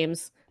brand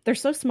names. They're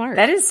so smart.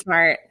 That is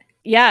smart.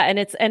 Yeah,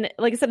 and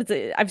like I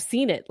said, I've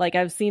seen it. Like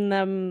I've seen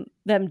them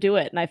do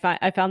it, and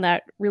I found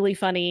that really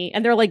funny.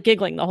 And they're like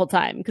giggling the whole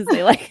time because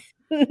they like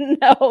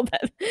know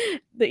that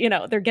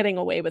they're getting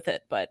away with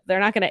it, but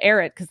they're not going to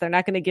air it because they're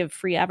not going to give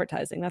free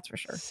advertising. That's for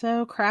sure.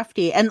 So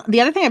crafty. And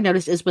the other thing I've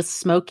noticed is with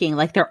smoking,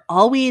 like they're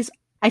always.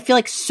 I feel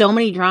like so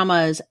many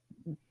dramas,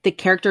 the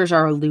characters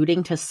are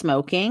alluding to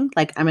smoking.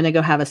 Like I'm going to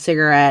go have a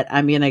cigarette.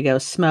 I'm going to go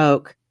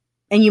smoke,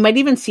 and you might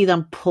even see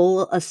them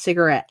pull a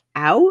cigarette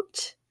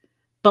out,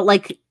 but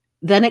like.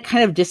 Then it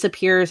kind of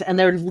disappears and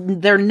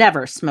they're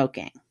never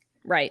smoking.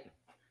 Right.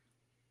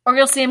 Or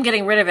you'll see them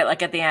getting rid of it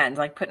like at the end,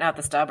 like putting out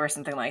the stub or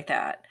something like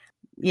that.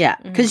 Yeah.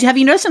 Because have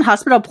you noticed in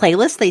hospital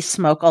playlists, they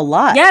smoke a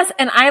lot? Yes.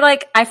 And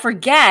I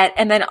forget.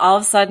 And then all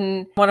of a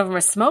sudden one of them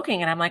is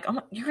smoking and I'm like,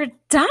 oh, you're a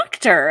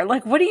doctor.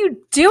 Like, what are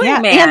you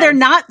doing, man? And they're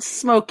not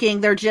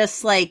smoking. They're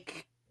just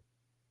like,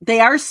 they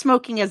are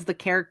smoking as the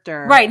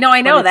character. Right. No,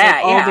 I know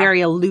that.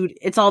 Like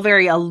it's all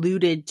very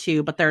alluded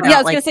to, but they're not. Yeah,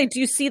 I was going to say, do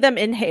you see them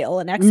inhale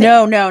and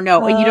exhale? No.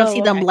 And you don't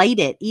see them light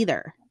it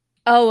either.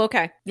 Oh,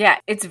 okay. Yeah.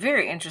 It's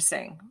very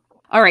interesting.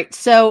 All right.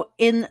 So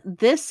in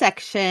this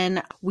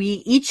section,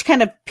 we each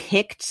kind of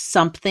picked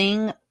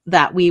something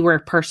that we were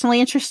personally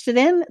interested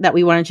in that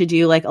we wanted to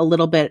do like a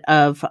little bit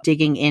of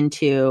digging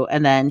into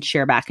and then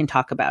share back and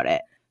talk about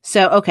it.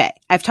 So, okay,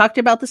 I've talked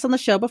about this on the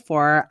show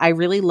before. I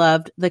really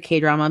loved the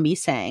K-drama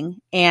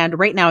Misang, and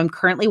right now I'm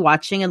currently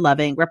watching and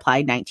loving Reply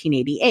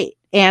 1988.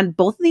 And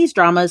both of these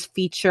dramas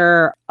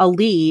feature a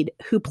lead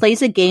who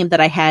plays a game that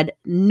I had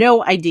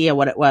no idea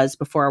what it was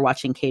before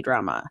watching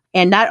K-drama.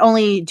 And not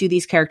only do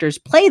these characters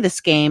play this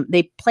game,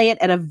 they play it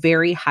at a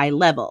very high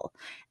level.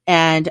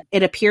 And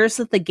it appears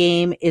that the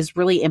game is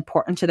really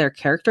important to their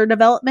character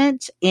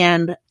development,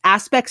 and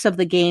aspects of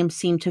the game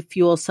seem to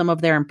fuel some of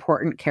their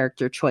important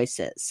character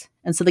choices.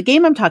 And so the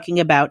game I'm talking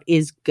about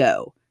is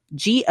Go.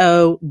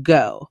 G-O,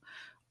 Go.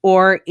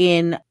 Or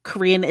in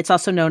Korean, it's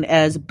also known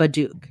as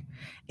Baduk.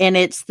 And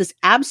it's this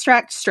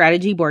abstract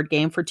strategy board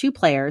game for 2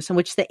 players in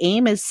which the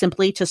aim is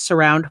simply to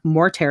surround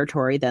more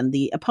territory than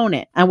the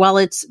opponent. And while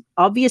it's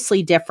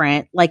obviously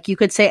different, like you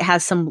could say it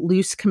has some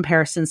loose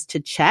comparisons to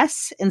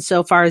chess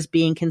insofar as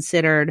being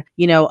considered,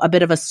 a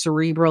bit of a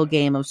cerebral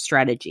game of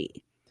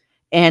strategy.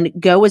 And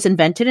Go was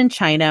invented in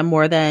China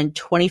more than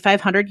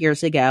 2,500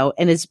 years ago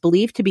and is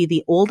believed to be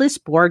the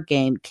oldest board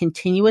game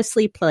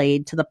continuously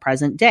played to the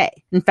present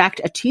day. In fact,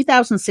 a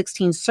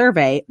 2016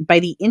 survey by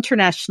the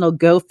International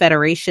Go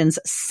Federation's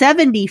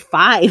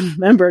 75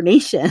 member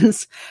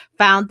nations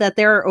found that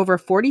there are over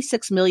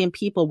 46 million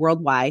people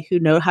worldwide who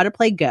know how to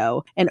play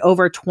Go and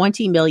over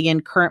 20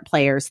 million current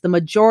players, the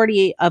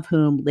majority of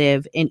whom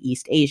live in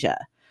East Asia.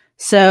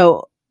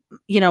 So,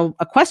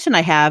 a question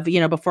I have,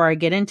 before I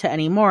get into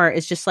any more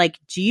is just like,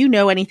 do you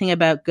know anything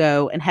about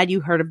Go, and had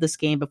you heard of this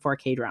game before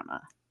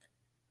K-drama?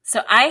 So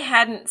I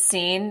hadn't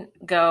seen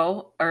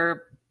Go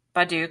or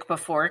Baduk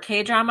before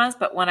K-dramas,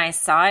 but when I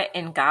saw it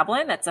in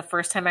Goblin, that's the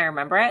first time I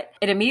remember it.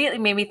 It immediately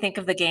made me think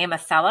of the game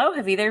Othello.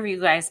 Have either of you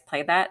guys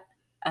played that?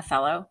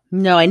 Othello?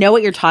 No, I know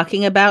what you're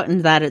talking about,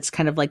 and that it's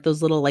kind of like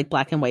those little like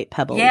black and white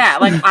pebbles. Yeah,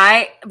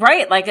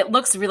 like it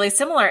looks really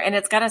similar, and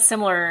it's got a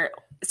similar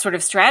sort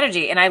of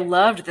strategy. And I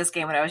loved this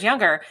game when I was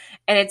younger.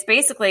 And it's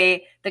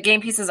basically the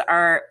game pieces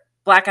are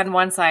black on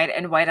one side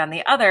and white on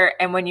the other.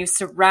 And when you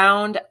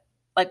surround,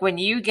 like when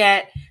you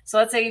get, so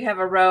let's say you have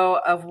a row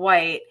of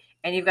white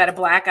and you've got a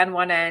black on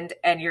one end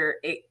and you're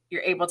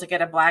able to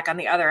get a black on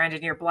the other end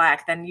and you're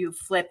black, then you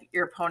flip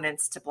your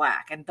opponents to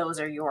black and those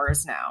are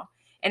yours now.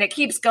 And it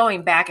keeps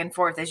going back and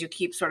forth as you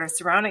keep sort of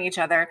surrounding each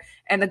other.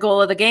 And the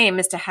goal of the game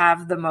is to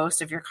have the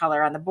most of your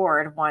color on the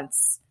board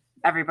once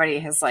everybody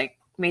has like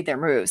made their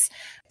moves.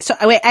 So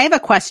wait, I have a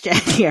question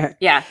here.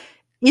 Yeah.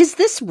 Is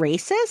this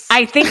racist?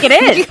 I think it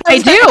is. I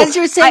do. As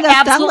you're saying, I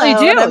absolutely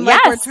do. Yes.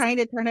 Like, we're trying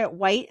to turn it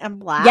white and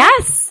black.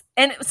 Yes.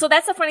 And so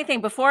that's the funny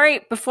thing. Before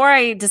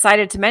I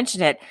decided to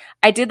mention it,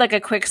 I did like a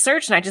quick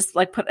search and I just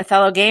like put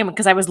Othello game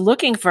because I was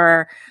looking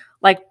for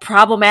like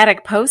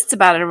problematic posts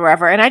about it or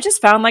whatever. And I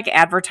just found like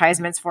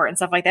advertisements for it and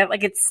stuff like that.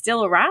 Like it's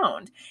still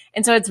around.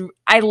 And so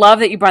I love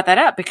that you brought that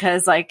up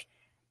because like,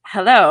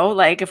 hello,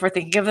 like if we're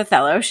thinking of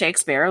Othello,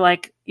 Shakespeare,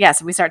 like,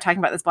 yes, we start talking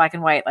about this black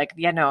and white, like,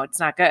 yeah, no, it's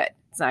not good.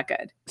 It's not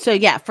good. So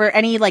yeah, for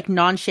any like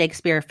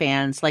non-Shakespeare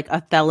fans, like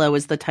Othello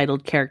is the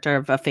titled character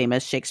of a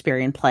famous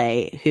Shakespearean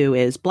play who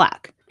is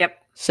black. Yep.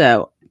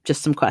 So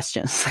just some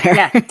questions there.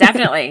 Yeah,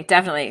 definitely.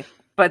 Definitely.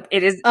 But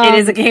it is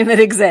a game that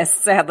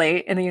exists,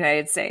 sadly, in the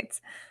United States.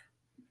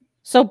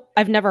 So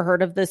I've never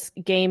heard of this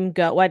game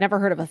Go. Well, I never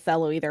heard of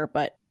Othello either,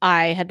 but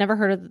I had never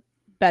heard of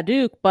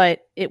Baduk,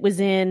 but it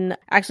was I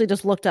actually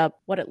just looked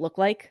up what it looked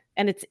like,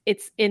 and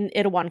it's in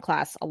Itaewon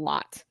Class a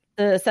lot.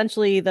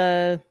 Essentially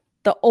the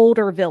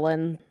older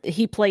villain,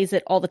 he plays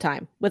it all the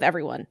time with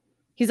everyone.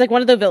 He's like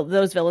one of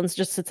those villains,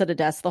 just sits at a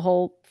desk the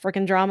whole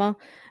freaking drama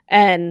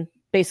and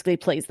basically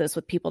plays this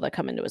with people that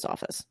come into his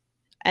office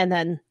and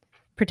then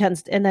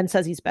pretends and then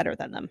says he's better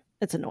than them.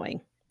 It's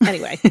annoying.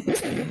 Anyway.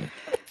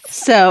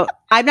 So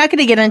I'm not going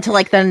to get into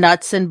like the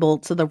nuts and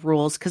bolts of the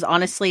rules because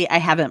honestly, I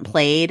haven't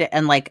played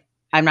and like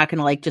I'm not going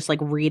to like just like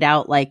read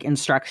out like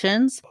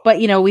instructions, but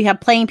you know, we have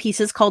playing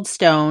pieces called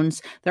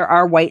stones. There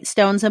are white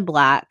stones and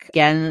black.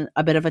 Again,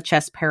 a bit of a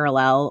chess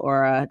parallel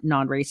or a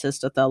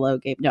non-racist Othello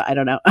game. No, I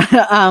don't know.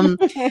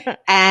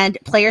 And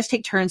players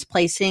take turns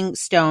placing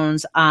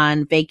stones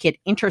on vacant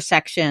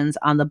intersections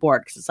on the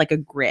board because it's like a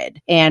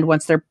grid. And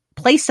once they're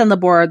placed on the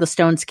board, the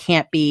stones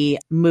can't be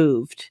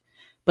moved,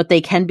 but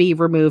they can be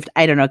removed.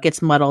 I don't know. It gets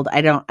muddled.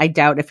 I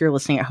doubt if you're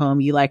listening at home,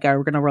 you like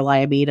are going to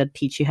rely on me to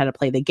teach you how to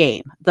play the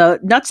game. The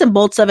nuts and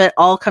bolts of it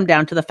all come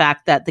down to the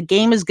fact that the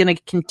game is going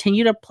to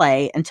continue to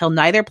play until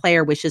neither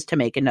player wishes to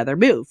make another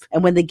move.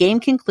 And when the game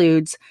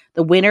concludes,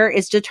 the winner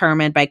is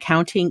determined by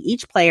counting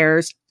each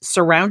player's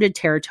surrounded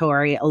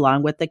territory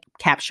along with the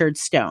captured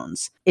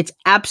stones. It's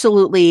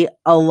absolutely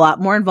a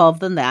lot more involved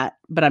than that,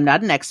 but I'm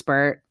not an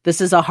expert. This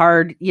is a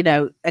hard,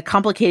 a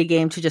complicated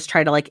game to just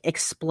try to like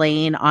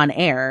explain on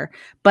air.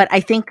 But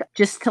I think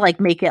just to like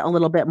make it a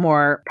little bit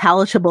more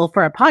palatable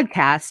for a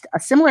podcast, a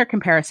similar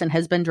comparison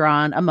has been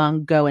drawn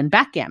among Go and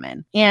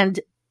backgammon. And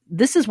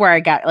this is where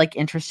I got like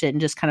interested in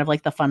just kind of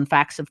like the fun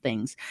facts of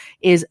things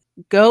is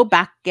Go,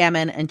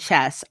 backgammon, and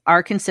chess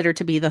are considered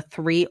to be the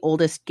three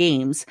oldest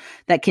games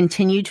that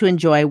continue to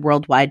enjoy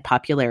worldwide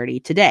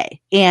popularity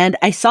today. And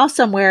I saw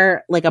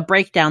somewhere like a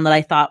breakdown that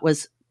I thought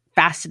was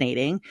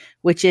fascinating,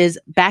 which is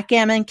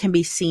backgammon can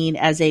be seen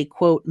as a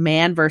quote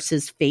man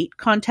versus fate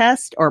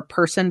contest or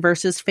person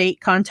versus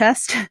fate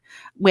contest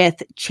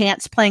with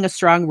chance playing a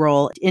strong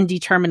role in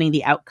determining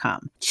the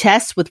outcome.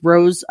 Chess with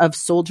rows of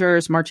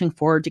soldiers marching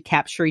forward to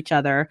capture each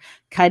other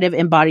kind of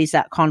embodies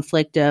that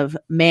conflict of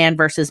man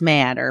versus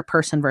man or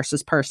person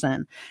versus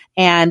person.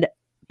 And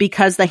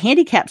because the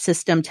handicap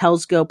system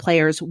tells Go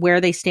players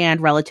where they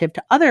stand relative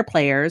to other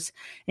players,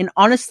 an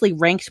honestly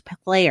ranked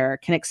player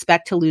can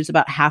expect to lose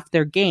about half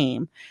their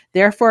game.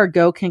 Therefore,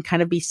 Go can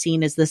kind of be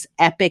seen as this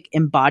epic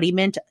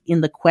embodiment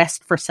in the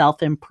quest for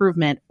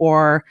self-improvement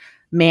or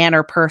man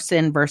or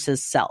person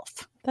versus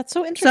self. That's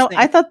so interesting. So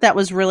I thought that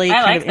was really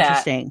kind of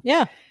interesting.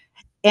 Yeah.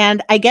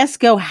 And I guess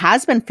Go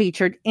has been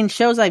featured in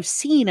shows I've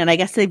seen, and I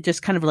guess they've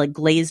just kind of like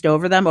glazed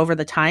over them over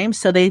the time.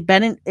 So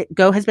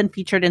Go has been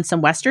featured in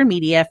some Western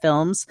media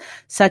films,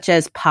 such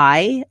as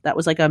Pi, that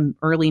was like a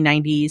early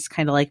 90s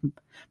kind of like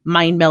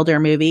mind melder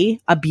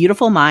movie, A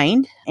Beautiful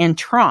Mind, and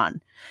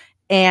Tron.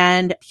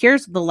 And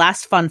here's the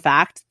last fun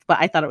fact, but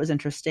I thought it was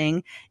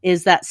interesting,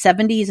 is that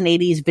 70s and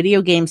 80s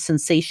video game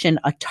sensation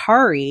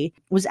Atari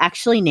was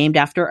actually named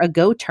after a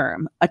Go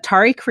term.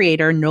 Atari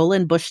creator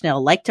Nolan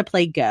Bushnell liked to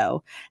play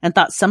Go and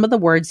thought some of the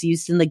words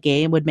used in the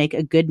game would make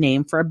a good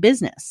name for a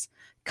business.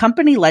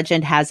 Company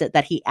legend has it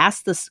that he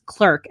asked the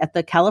clerk at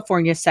the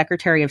California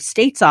Secretary of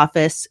State's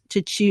office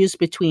to choose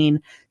between,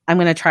 I'm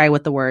going to try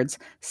with the words,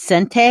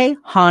 Sente,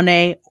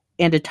 Hane,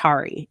 and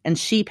Atari, and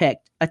she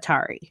picked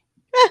Atari.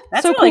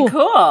 That's so really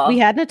cool. We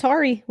had an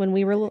Atari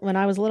when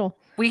I was little.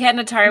 We had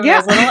an Atari when I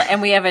was little,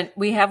 and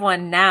we have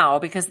one now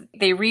because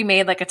they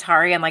remade like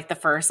Atari and like the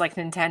first like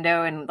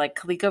Nintendo and like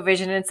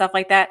ColecoVision and stuff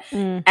like that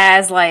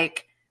as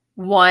like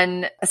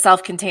one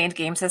self-contained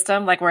game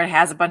system, like where it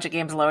has a bunch of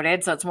games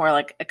loaded, so it's more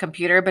like a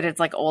computer, but it's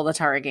like old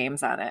Atari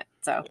games on it.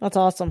 So that's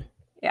awesome.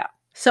 Yeah.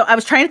 So I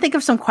was trying to think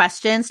of some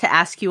questions to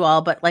ask you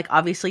all, but like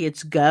obviously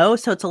it's Go,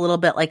 so it's a little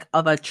bit like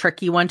of a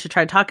tricky one to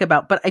try to talk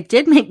about. But it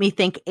did make me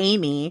think,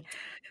 Amy.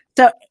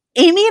 So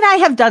Amy and I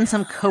have done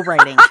some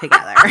co-writing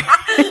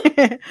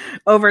together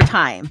over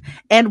time.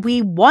 And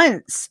we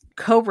once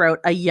co-wrote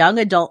a young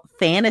adult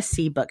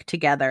fantasy book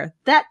together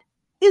that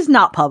is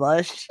not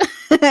published.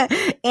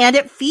 And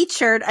it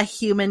featured a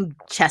human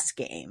chess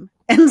game.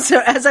 And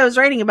so as I was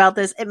writing about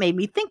this, it made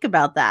me think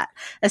about that,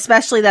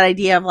 especially that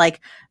idea of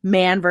like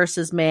man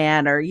versus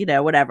man or, you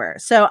know, whatever.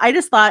 So I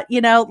just thought,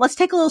 you know, let's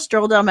take a little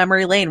stroll down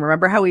memory lane.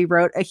 Remember how we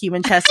wrote a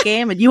human chess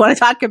game and you want to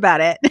talk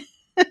about it?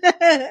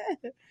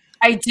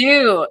 I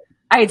do.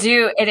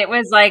 And it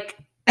was like,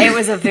 it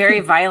was a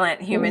very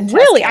violent human chess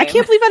Really? game. I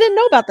can't believe I didn't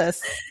know about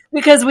this.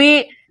 Because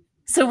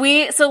so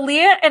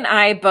Leah and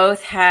I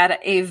both had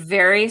a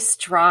very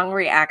strong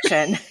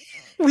reaction.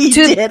 We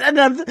did an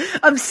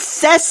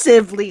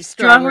obsessively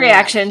strong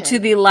reaction to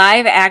the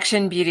live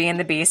action Beauty and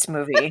the Beast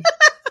movie.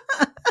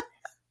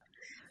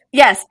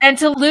 Yes, and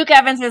to Luke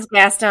Evans'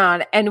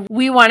 Gaston. And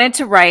we wanted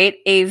to write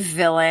a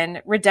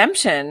villain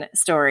redemption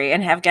story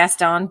and have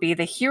Gaston be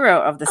the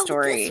hero of the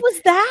story. This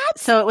was that?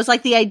 So it was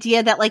like the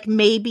idea that like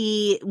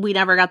maybe we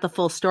never got the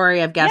full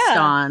story of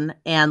Gaston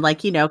and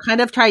like, you know,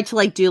 kind of tried to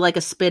like do like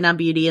a spin on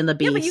Beauty and the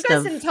Beast. Yeah, but you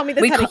guys didn't tell me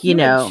this had a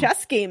human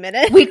chess game in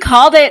it. We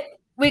called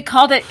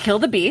it Kill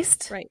the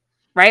Beast.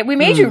 Right? We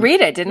made you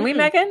read it, didn't we,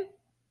 Megan?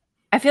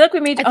 I feel like we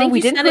made. We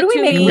didn't. Who did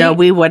we make? No,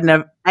 we wouldn't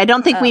have. I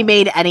don't think we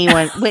made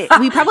anyone. Wait,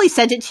 we probably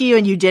sent it to you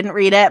and you didn't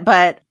read it,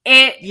 but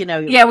you know,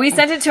 yeah, we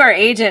sent it to our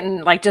agent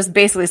and like just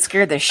basically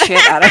scared the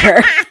shit out of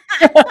her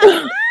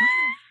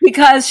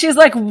because she's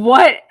like,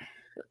 "What?"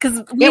 Because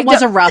it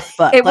was a rough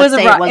book. It was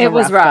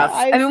rough.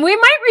 I mean, we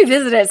might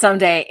revisit it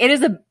someday. It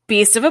is a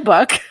beast of a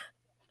book.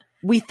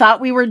 We thought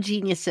we were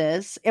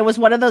geniuses. It was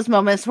one of those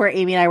moments where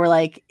Amy and I were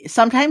like,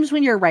 sometimes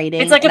when you're writing,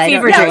 it's like a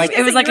fever dream.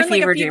 It was like a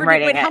fever dream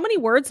writing it. How many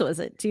words was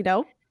it? Do you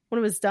know when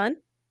it was done?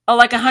 Oh,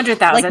 like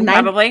 100,000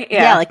 probably.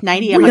 Yeah, like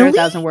 90,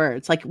 100,000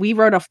 words. Like we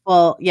wrote a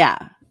full,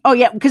 Oh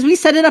yeah, because we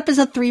set it up as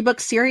a 3-book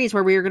series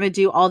where we were going to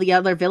do all the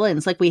other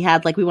villains. Like we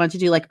wanted to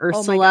do like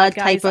Ursula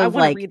type of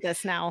like, read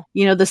this now.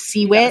 You know, the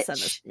Sea Witch. Send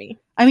this to me.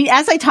 I mean,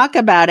 as I talk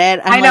about it,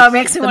 I know it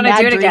makes me want to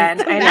do it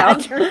again. I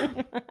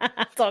know.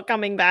 It's all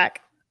coming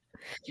back.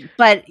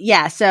 But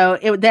yeah, so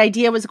the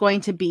idea was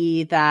going to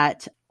be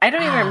that I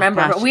don't even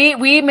remember, but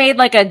we made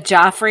like a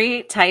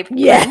Joffrey type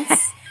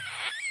prince.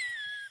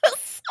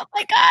 Oh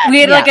my god!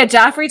 We had like a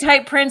Joffrey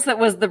type prince that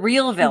was the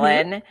real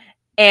villain,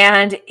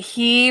 and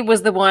he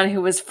was the one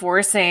who was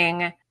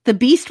forcing. The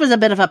Beast was a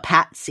bit of a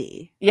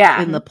patsy,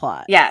 in the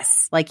plot.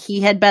 Yes, like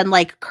he had been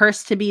like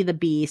cursed to be the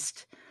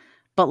Beast,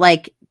 but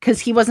like because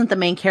he wasn't the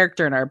main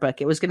character in our book,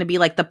 it was going to be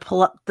like it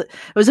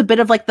was a bit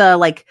of like the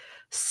like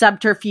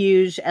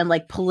subterfuge and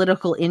like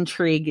political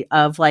intrigue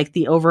of like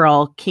the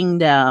overall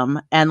kingdom,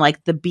 and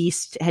like the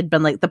Beast had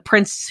been like the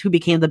prince who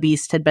became the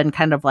Beast had been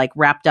kind of like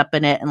wrapped up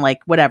in it, and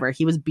like whatever,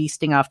 he was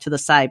beasting off to the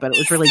side, but it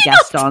was really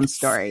Gaston's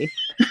story.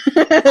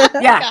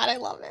 Yeah, God, I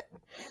love it.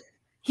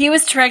 He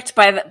was tricked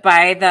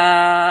by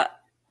the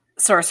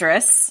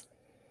sorceress,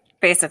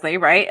 basically,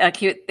 right?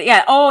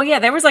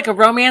 There was like a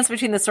romance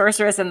between the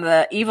sorceress and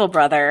the evil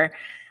brother.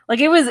 Like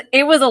it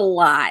was a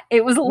lot.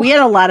 We had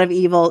a lot of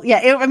evil.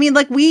 Yeah. I mean,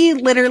 like we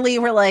literally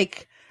were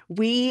like,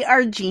 we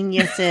are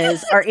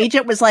geniuses. Our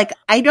agent was like,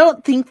 I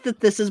don't think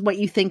that this is what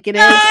you think it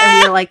is.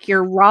 And we were like,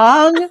 you're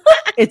wrong.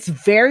 It's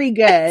very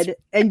good.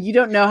 And you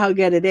don't know how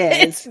good it is.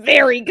 It's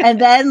very good. And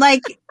then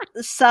like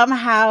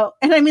somehow,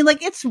 and I mean,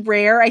 like, it's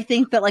rare. I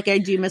think that like I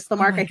do miss the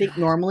mark. I think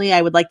normally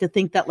I would like to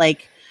think that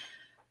like,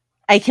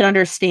 I can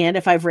understand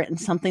if I've written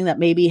something that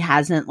maybe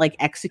hasn't like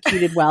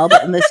executed well,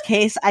 but in this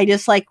case, I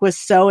just like was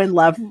so in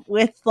love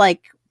with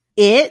like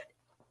it.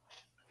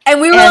 And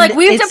we were like,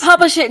 we have to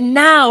publish it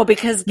now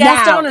because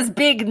Gaston is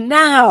big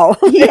now.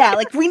 Yeah,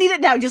 like we need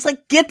it now. Just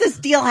like get this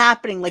deal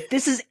happening. Like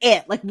this is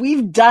it. Like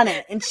we've done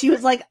it. And she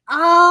was like,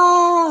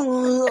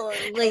 oh,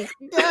 like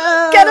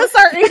get us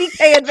our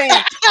 80K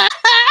advance.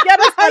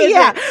 Get us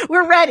yeah,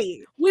 we're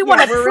ready. We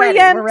want to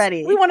preempt. We're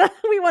ready.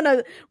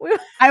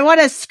 I want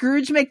a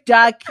Scrooge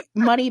McDuck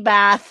money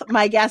bath,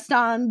 my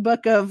Gaston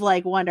book of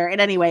like wonder. And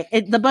anyway,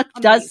 the book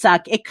does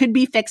suck. It could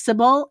be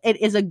fixable.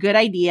 It is a good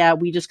idea.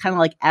 We just kind of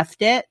like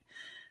effed it.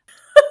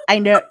 I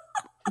know,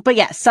 but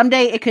yeah,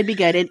 someday it could be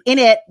good. And in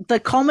it, the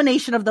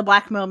culmination of the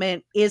Black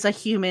Moment is a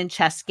human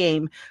chess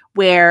game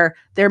where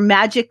they're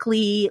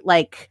magically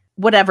like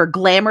whatever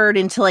glamored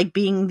into like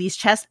being these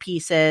chess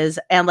pieces,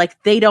 and like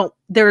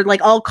they're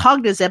like all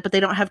cognizant, but they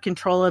don't have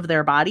control of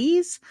their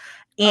bodies,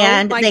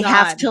 and they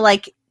have to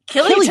like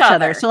kill each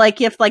other. So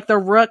like if like the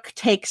rook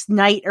takes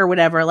knight or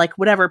whatever, like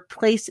whatever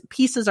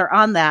pieces are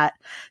on that.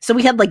 So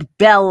we had like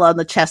Belle on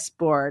the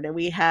chessboard, and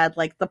we had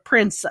like the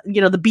prince,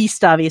 you know, the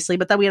Beast obviously,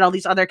 but then we had all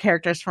these other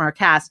characters from our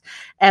cast,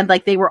 and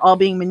like they were all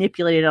being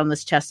manipulated on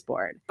this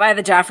chessboard by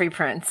the Joffrey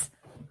prince.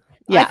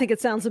 Yeah. I think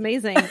it sounds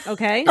amazing.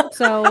 Okay.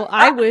 So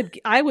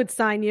I would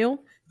sign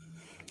you.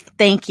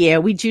 Thank you.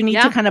 We do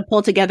need to kind of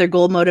pull together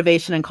goal,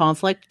 motivation, and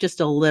conflict just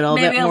a little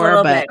bit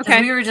more. But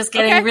okay, we were just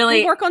getting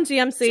really work on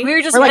GMC. So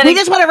we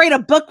just want to write a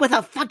book with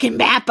a fucking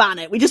map on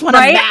it. We just want a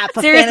map,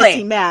 a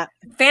fantasy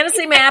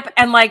map,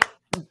 and like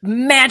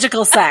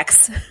magical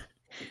sex.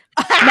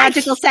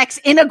 Magical sex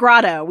in a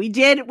grotto. We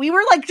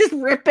were like just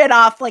ripping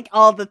off like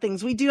all the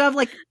things. We do have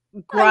like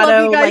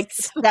grotto you like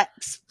guys.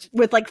 steps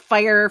with like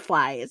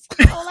fireflies.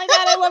 Oh my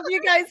god, I love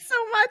you guys so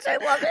much. I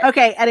love it.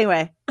 Okay,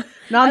 anyway,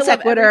 non love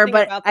sequitur, everything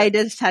but about I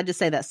this. just had to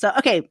say this. So,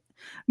 okay,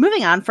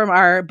 moving on from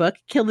our book,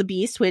 Kill the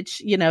Beast,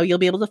 which, you know, you'll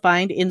be able to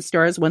find in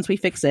stores once we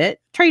fix it.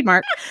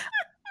 Trademark.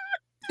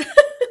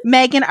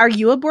 Megan, are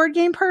you a board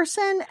game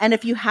person? And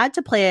if you had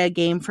to play a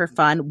game for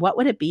fun, what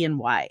would it be and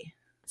why?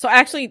 So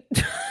actually,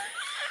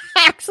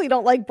 I actually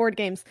don't like board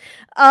games.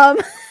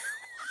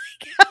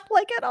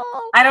 Like at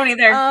all. I don't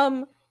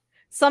either.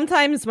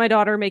 Sometimes my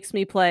daughter makes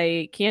me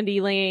play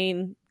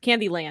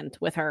Candyland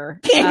with her.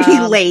 Candy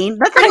Lane.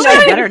 That's I actually a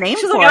don't better even- name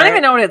she's for like, I don't it.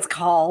 even know what it's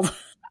called.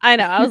 I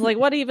know. I was like,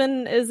 what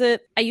even is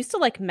it? I used to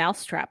like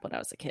Mousetrap when I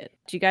was a kid.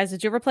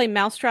 Did you ever play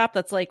Mousetrap?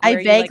 That's like where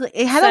I vaguely, you, like,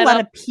 it had a set lot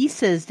up- of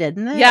pieces,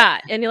 didn't it? Yeah,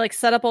 and you like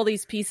set up all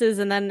these pieces,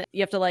 and then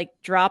you have to like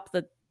drop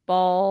the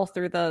ball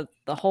through the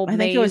whole I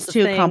maze. think it was of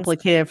too things.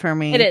 complicated for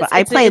me. It is. But I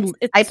It's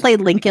played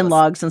Lincoln ridiculous.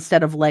 Logs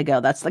instead of Lego.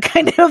 That's the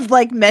kind of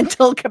like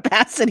mental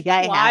capacity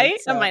I Why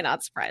had. so. am I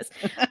not surprised?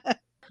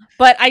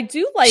 But I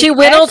do like. She I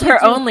whittled actually her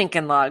do- own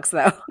Lincoln Logs,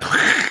 though.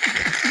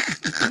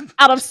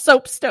 out of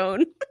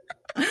soapstone.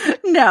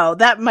 No,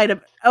 that might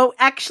have. Oh,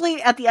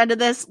 actually, at the end of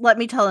this, let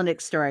me tell a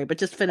Nick story. But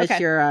just finish Okay.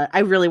 your. I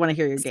really want to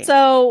hear your game.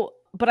 So,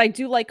 but I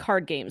do like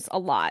card games a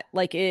lot.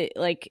 Like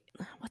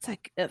what's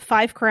that?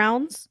 5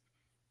 Crowns.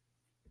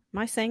 Am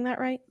I saying that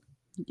right?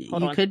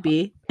 Hold you on. could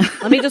be.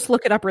 Let me just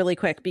look it up really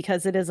quick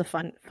because it is a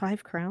fun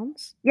 5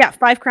 Crowns. Yeah,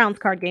 5 Crowns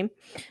card game.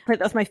 Played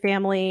that with my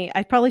family.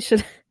 I probably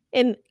should.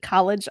 In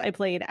college, I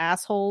played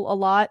Asshole a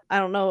lot. I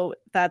don't know.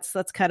 That's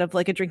kind of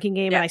like a drinking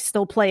game, Yeah. and I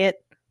still play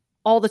it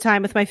all the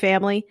time with my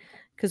family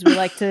because we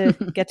like to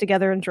get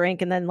together and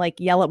drink, and then like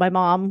yell at my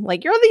mom,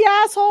 like "You're the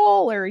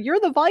asshole" or "You're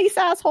the vice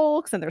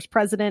asshole." Because then there's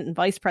president and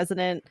vice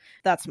president.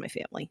 That's my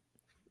family,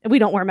 and we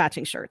don't wear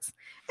matching shirts.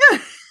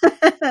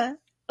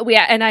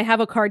 Yeah, and I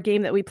have a card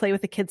game that we play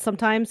with the kids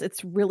sometimes.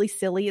 It's really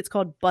silly. It's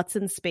called Butts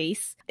in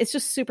Space. It's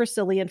just super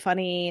silly and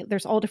funny.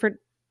 There's all different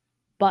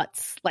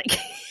butts, like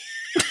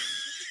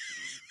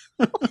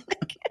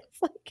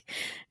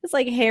it's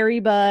like hairy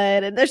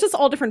butt, and there's just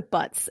all different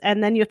butts,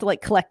 and then you have to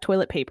like collect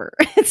toilet paper.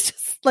 It's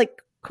just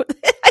like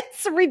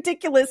it's a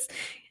ridiculous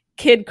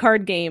kid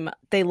card game.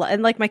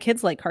 And like my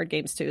kids like card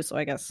games too, so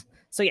I guess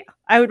so. Yeah,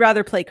 I would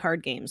rather play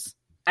card games.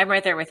 I'm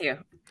right there with you.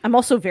 I'm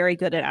also very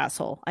good at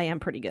Asshole. I am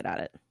pretty good at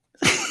it.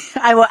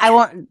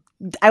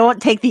 I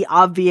won't take the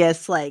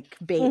obvious like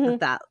bait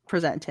that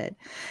presented.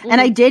 And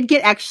I did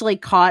get actually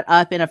caught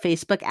up in a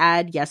Facebook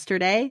ad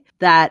yesterday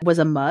that was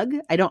a mug.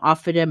 I don't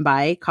often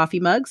buy coffee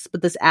mugs,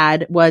 but this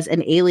ad was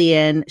an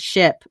alien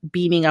ship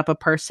beaming up a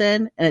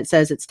person, and it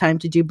says it's time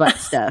to do butt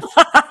stuff.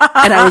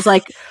 And I was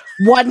like,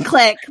 one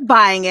click,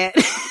 buying it.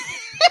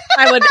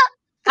 I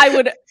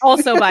would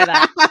also buy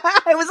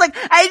that. I was like,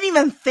 I didn't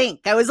even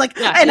think. I was like,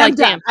 Yeah, and you're I'm like,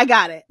 done. damn. I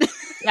got it.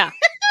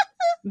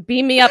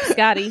 Beam me up,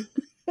 Scotty.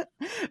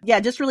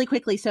 Yeah, just really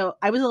quickly. So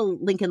I was a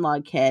Lincoln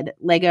Log kid.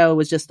 Lego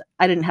was just,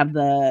 I didn't have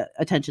the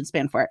attention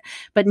span for it.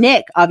 But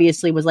Nick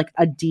obviously was like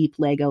a deep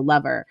Lego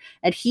lover.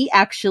 And he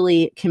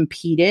actually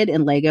competed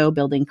in Lego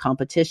building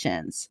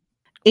competitions.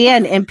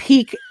 And in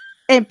peak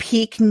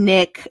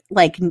Nick,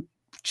 like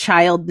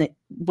child, Nick,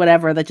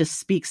 whatever, that just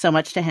speaks so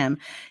much to him.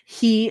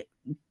 He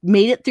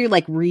made it through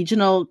like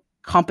regional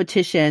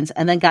competitions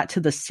and then got to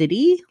the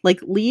city,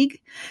 like league.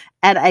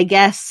 And I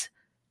guess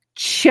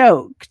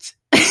choked.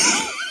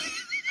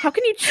 How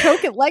can you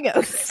choke at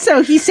Legos?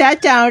 So he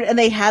sat down and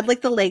they had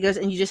like the Legos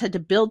and you just had to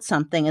build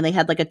something and they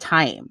had like a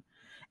time.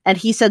 And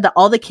he said that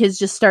all the kids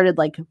just started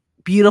like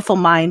beautiful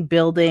mind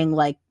building,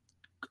 like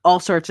all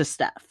sorts of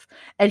stuff.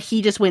 And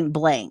he just went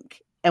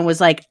blank and was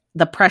like,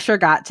 the pressure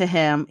got to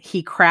him.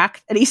 He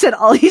cracked and he said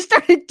all he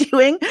started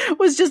doing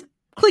was just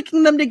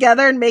clicking them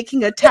together and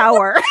making a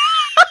tower.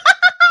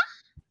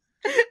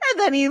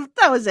 And then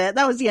that was it.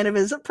 That was the end of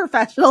his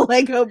professional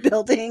Lego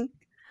building.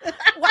 I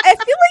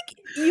feel like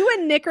you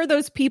and Nick are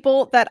those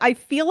people that I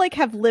feel like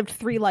have lived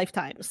 3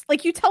 lifetimes.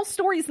 Like you tell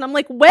stories and I'm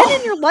like, when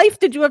in your life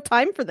did you have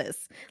time for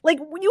this? Like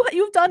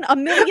you've done a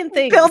million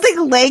things.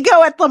 Building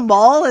Lego at the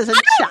mall as a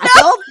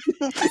child?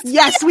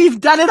 Yes, we've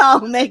done it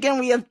all, Megan.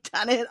 We have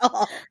done it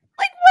all.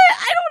 Like what?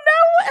 I don't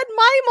know. At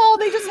my mall,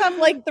 they just have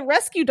like the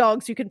rescue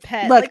dogs you can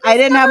pet. Look, like, I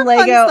didn't have never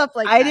fun Lego. stuff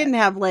like I that. didn't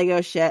have Lego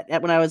shit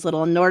when I was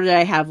little, nor did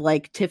I have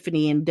like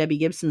Tiffany and Debbie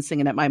Gibson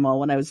singing at my mall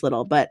when I was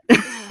little. But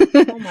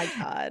Oh my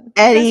god,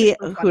 Eddie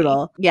That's so funny.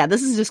 Hoodle. Yeah,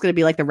 this is just going to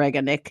be like the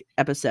Rega Nick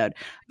episode.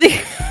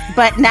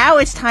 But now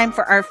it's time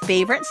for our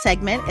favorite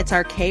segment. It's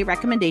our K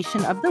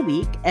recommendation of the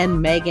week,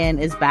 and Megan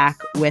is back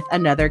with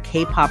another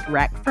K-pop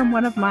rec from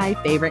one of my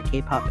favorite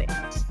K-pop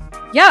bands.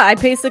 Yeah, I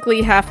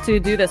basically have to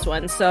do this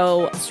one.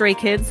 So Stray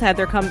Kids had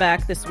their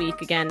comeback this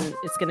week. Again,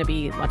 it's going to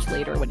be much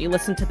later when you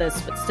listen to this,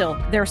 but still,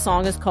 their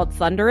song is called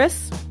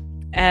Thunderous,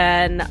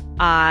 and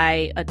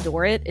I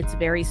adore it. It's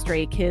very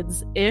Stray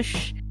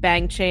Kids-ish.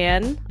 Bang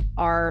Chan,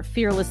 our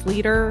fearless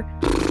leader,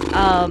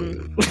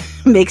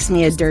 Makes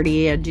me a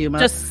dirty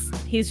Juma.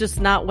 he's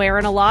just not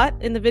wearing a lot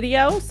in the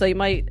video. So in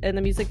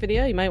the music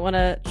video, you might want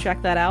to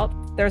check that out.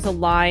 There's a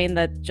line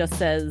that just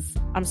says,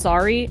 "I'm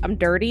sorry, I'm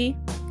dirty."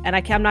 and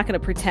I'm not going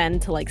to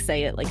pretend to like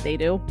say it like they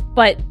do,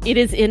 but it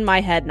is in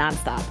my head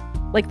nonstop.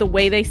 Like the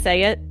way they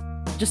say it,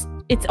 just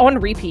it's on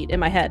repeat in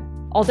my head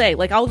all day.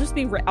 Like I'll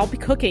be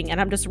cooking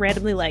and I'm just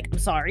randomly like, I'm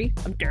sorry,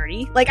 I'm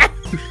dirty. Like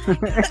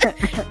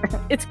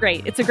it's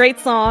great. It's a great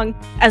song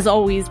as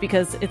always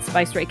because it's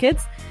by Stray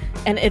Kids,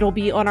 and it'll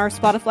be on our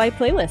Spotify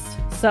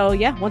playlist. So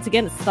yeah, once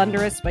again, it's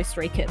Thunderous by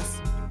Stray Kids.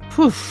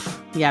 Whew.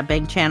 Yeah,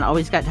 Bang Chan.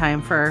 Always got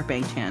time for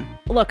Bang Chan.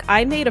 Look,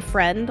 I made a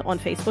friend on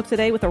Facebook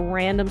today with a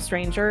random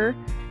stranger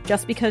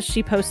just because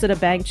she posted a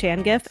Bang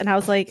Chan gif. And I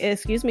was like,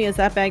 excuse me, is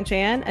that Bang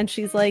Chan? And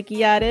she's like,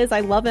 yeah, it is. I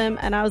love him.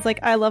 And I was like,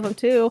 I love him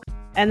too.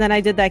 And then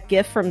I did that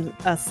gif from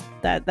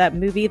that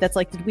movie that's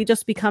like, did we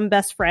just become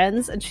best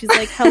friends? And she's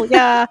like, hell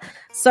yeah.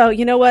 So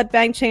you know what?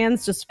 Bang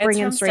Chan's just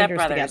bringing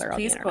strangers together.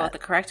 Please quote the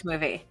correct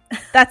movie.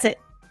 That's it.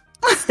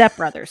 Step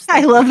Brothers.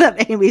 I love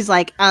that Amy's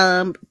like,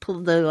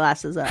 pull the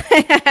glasses up.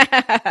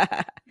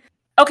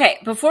 Okay,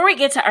 before we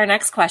get to our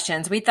next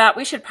questions, we thought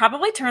we should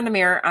probably turn the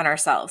mirror on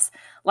ourselves.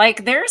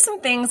 Like, there are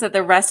some things that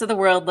the rest of the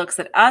world looks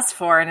at us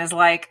for and is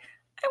like,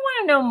 I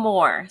want to know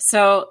more.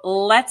 So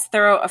let's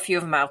throw a few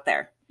of them out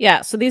there.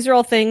 Yeah, so these are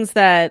all things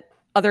that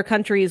other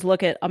countries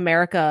look at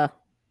America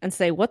and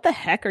say, what the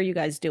heck are you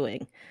guys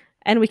doing?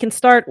 And we can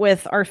start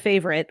with our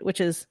favorite,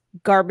 which is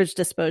garbage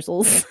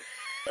disposals.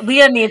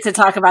 Leah needs to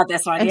talk about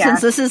this one. And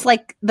since this is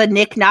like the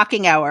Nick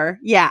knocking hour,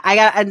 so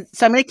I'm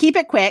going to keep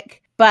it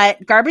quick,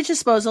 but garbage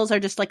disposals are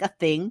just like a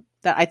thing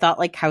that I thought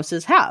like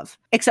houses have,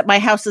 except my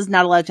house is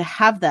not allowed to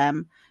have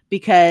them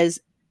because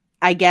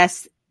I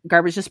guess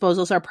garbage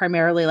disposals are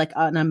primarily like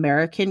an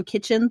American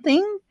kitchen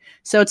thing.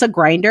 So it's a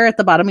grinder at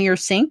the bottom of your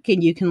sink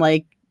and you can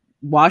like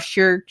wash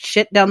your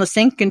shit down the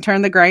sink and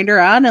turn the grinder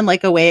on and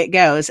like away it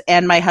goes.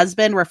 And my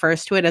husband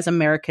refers to it as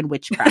American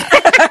witchcraft.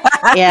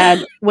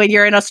 And when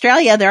you're in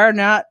Australia, there are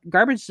not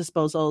garbage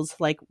disposals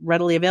like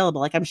readily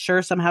available. Like I'm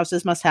sure some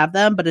houses must have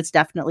them, but it's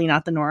definitely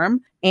not the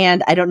norm.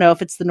 And I don't know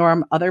if it's the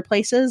norm other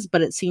places,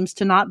 but it seems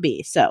to not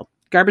be. So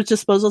garbage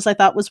disposals I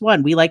thought was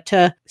one. We like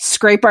to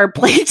scrape our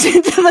plates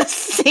into the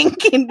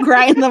sink and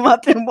grind them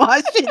up and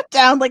wash it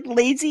down like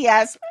lazy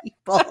ass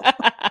people.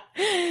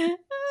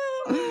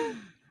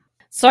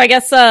 So I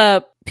guess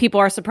people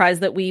are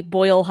surprised that we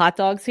boil hot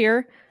dogs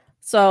here.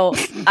 So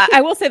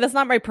I will say that's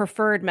not my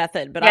preferred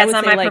method, but I would it's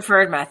not say my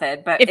preferred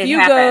method. But if you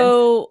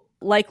go,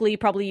 likely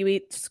probably you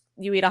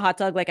eat a hot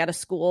dog like at a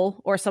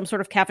school or some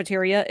sort of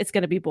cafeteria, it's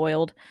going to be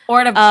boiled,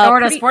 or at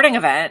a sporting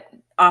event.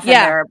 Often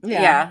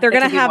they're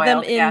going to have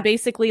them in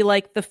basically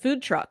like the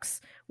food trucks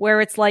where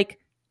it's like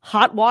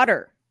hot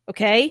water.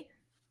 Okay,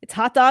 it's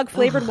hot dog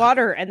flavored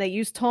water, and they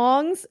use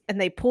tongs and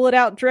they pull it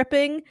out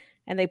dripping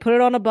and they put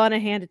it on a bun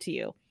and hand it to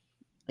you.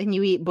 And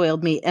you eat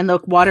boiled meat, and the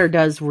water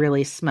does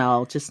really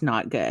smell just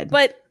not good.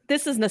 But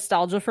this is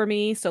nostalgia for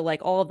me, so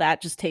like all of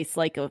that just tastes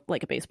like a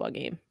baseball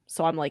game.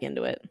 So I'm like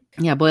into it.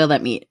 Yeah, boil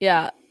that meat.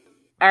 Yeah.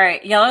 All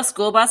right, yellow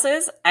school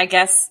buses, I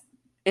guess,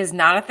 is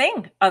not a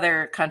thing.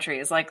 Other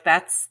countries like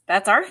that's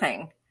our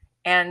thing.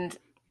 And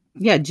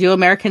yeah, do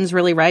Americans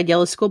really ride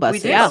yellow school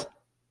buses? We do. Yeah.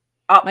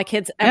 My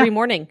kids every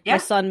morning. Yeah. My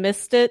son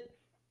missed it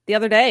the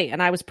other day,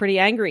 and I was pretty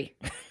angry.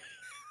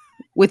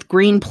 With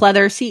green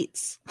pleather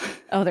seats.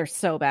 Oh, they're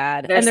so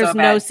bad. There's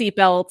no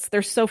seatbelts.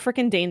 They're so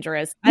freaking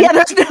dangerous. Yeah,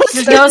 there's no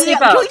seatbelts.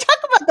 Can we talk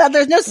about that?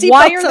 There's no seatbelts.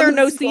 Why are there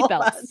no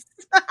seatbelts?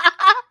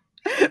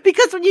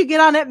 Because when you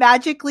get on it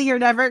magically, you're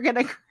never going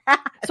to crash.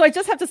 So I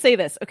just have to say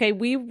this. Okay,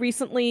 we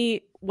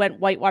recently went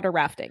whitewater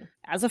rafting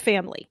as a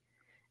family,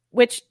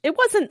 which it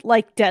wasn't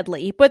like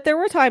deadly, but there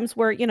were times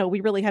where,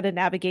 we really had to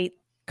navigate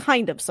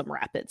kind of some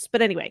rapids.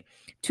 But anyway,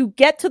 to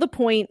get to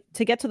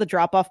the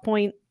drop-off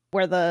point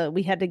where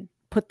we had to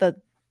put the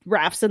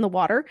rafts in the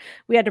water,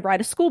 we had to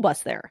ride a school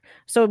bus there.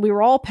 So we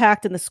were all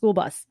packed in the school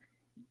bus.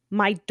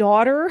 My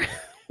daughter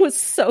was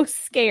so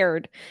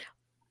scared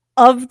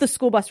of the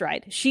school bus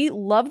ride. She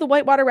loved the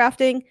whitewater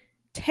rafting,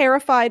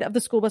 terrified of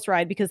the school bus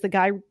ride because the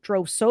guy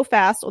drove so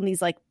fast on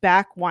these like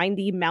back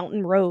windy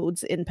mountain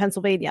roads in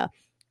Pennsylvania.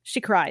 She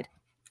cried.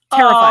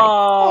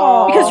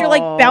 Terrified. Because you're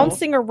like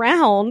bouncing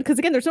around because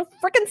again, there's no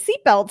freaking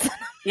seatbelts.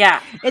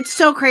 Yeah. It's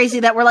so crazy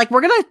that we're like,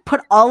 we're going to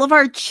put all of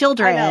our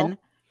children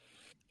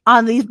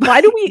on these.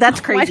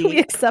 That's crazy. Why do we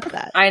accept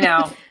that? I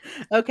know.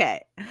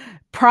 Okay.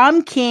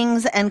 Prom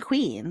kings and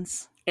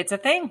queens. It's a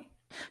thing.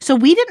 So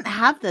we didn't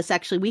have this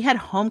actually. We had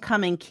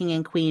homecoming king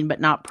and queen, but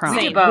not prom.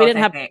 We do both,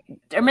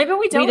 or maybe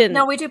we don't.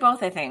 No, we do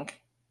both, I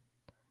think.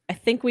 I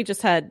think we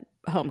just had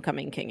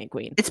homecoming king and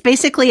queen. It's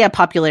basically a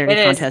popularity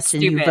contest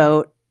and you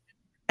vote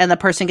and the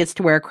person gets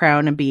to wear a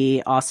crown and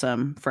be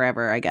awesome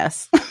forever, I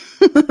guess.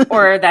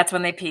 Or that's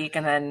when they peak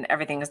and then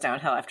everything is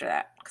downhill after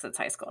that because it's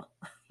high school.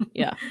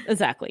 Yeah,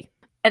 exactly.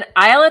 An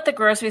aisle at the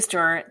grocery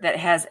store that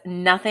has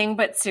nothing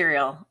but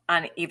cereal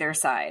on either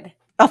side.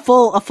 A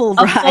full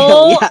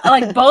aisle, yeah.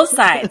 Like both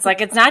sides.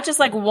 Like it's not just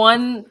like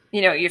one,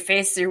 you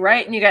face your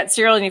right and you got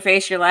cereal and you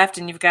face your left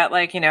and you've got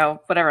like,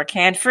 whatever,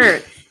 canned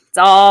fruit. It's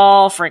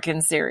all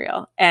freaking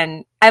cereal.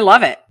 And I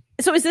love it.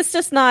 So is this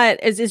just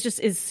not,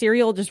 is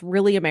cereal just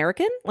really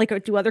American?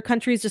 Like, do other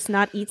countries just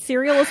not eat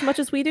cereal as much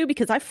as we do?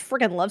 Because I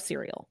friggin' love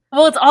cereal.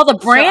 Well, it's all the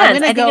brands.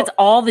 So I think it's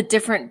all the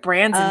different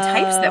brands and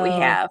types that we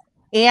have.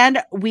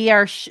 And we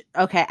are,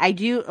 okay, I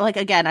do, like,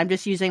 again, I'm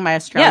just using my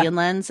Australian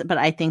lens, but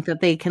I think that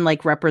they can,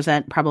 like,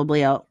 represent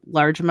probably a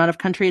large amount of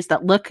countries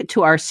that look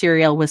to our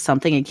cereal with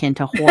something akin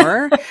to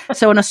horror.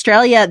 So in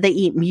Australia, they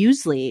eat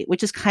muesli,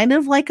 which is kind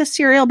of like a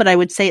cereal, but I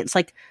would say it's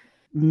like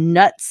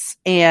nuts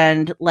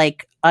and,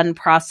 like,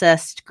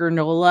 unprocessed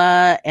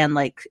granola and,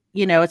 like,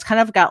 you know, it's kind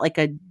of got, like,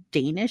 a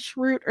Danish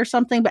root or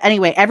something. But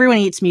anyway, everyone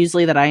eats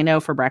muesli that I know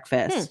for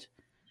breakfast.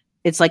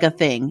 It's like a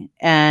thing.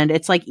 And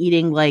it's like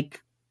eating,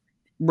 like,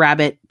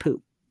 rabbit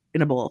poop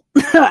in a bowl.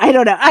 I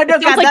don't know. I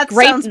don't know. That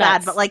sounds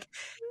bad, but like,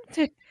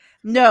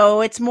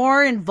 no, it's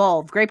more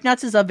involved. Grape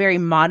nuts is a very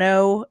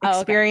mono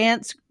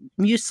experience.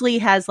 Muesli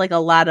has like a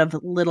lot of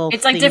little.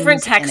 It's like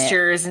different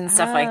textures and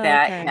stuff like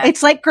that. Okay. Yeah.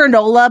 It's like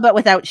granola, but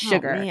without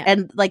sugar,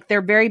 and like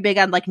they're very big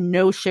on like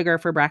no sugar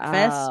for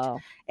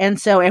breakfast. And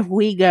so if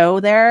we go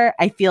there,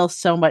 I feel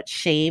so much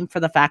shame for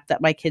the fact that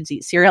my kids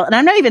eat cereal, and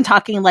I'm not even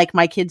talking like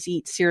my kids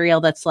eat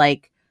cereal that's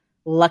like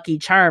Lucky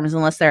Charms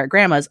unless they're at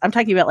grandma's. I'm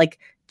talking about like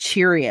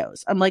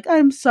Cheerios. I'm like,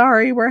 I'm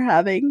sorry, we're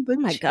having the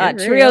God,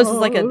 Cheerios is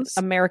like an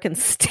American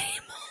staple.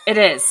 It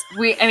is.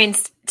 I mean,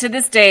 to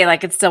this day,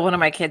 like it's still one of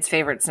my kids'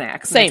 favorite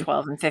snacks. Same.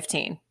 12 and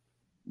 15.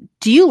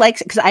 Do you like?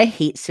 Because I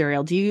hate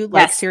cereal. Do you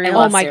like cereal?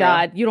 Oh my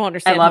God, you don't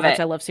understand how much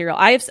I love cereal.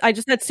 I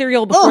just had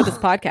cereal before this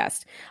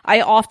podcast.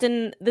 I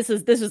often this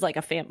is like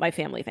my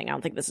family thing. I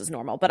don't think this is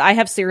normal, but I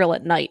have cereal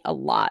at night a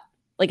lot.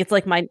 Like it's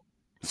like my.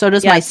 So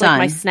does my son. Like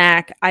my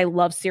snack. I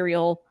love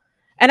cereal.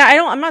 And I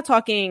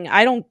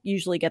don't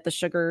usually get the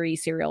sugary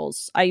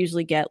cereals. I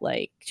usually get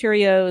like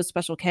Cheerios,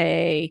 Special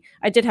K.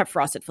 I did have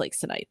Frosted Flakes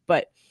tonight,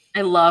 but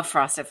I love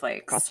Frosted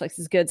Flakes. Frosted Flakes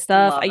is good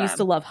stuff. I used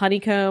to love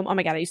Honeycomb. Oh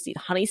my God, I used to eat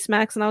Honey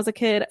Smacks when I was a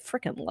kid. I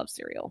freaking love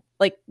cereal.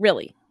 Like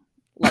really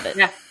love it.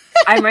 Yeah,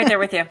 I'm right there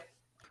with you.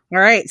 All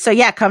right. So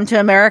yeah, come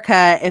to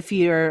America if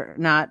you're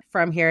not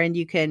from here, and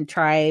you can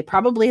try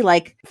probably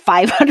like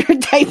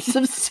 500 types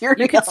of cereal.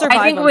 You could survive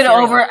I think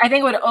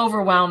it would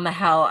overwhelm the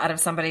hell out of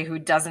somebody who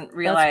doesn't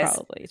realize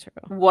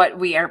what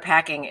we are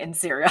packing in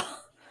cereal.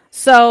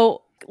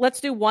 So let's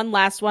do one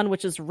last one,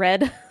 which is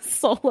red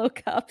Solo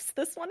cups.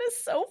 This one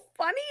is so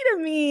funny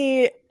to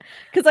me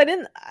because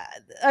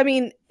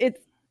it's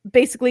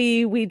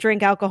basically we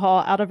drink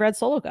alcohol out of red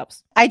Solo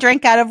cups. I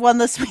drank out of one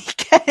this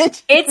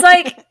weekend. It's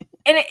like.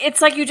 And it's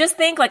like you just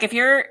think like if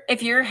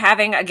you're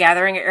having a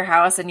gathering at your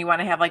house and you want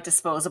to have like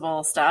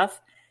disposable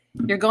stuff,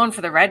 you're going for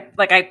the red.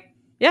 Like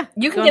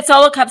you can get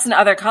Solo cups in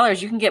other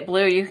colors. You can get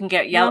blue. You can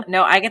get yellow.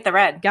 No, I get the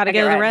red. Gotta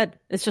get the red.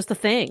 It's just a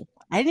thing.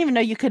 I didn't even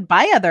know you could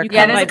buy other colors.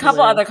 Yeah, there's a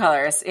couple other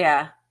colors.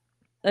 Yeah.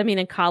 I mean,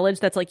 in college,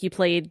 that's like you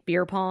played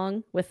beer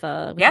pong with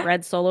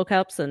red Solo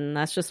cups, and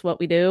that's just what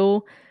we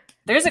do.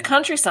 There's a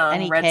country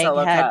song, Red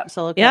Solo Cups.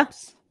 Yeah.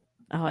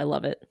 Oh, I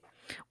love it.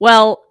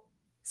 Well.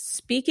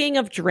 Speaking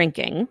of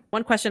drinking,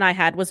 one question I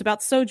had was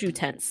about soju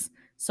tents.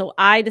 So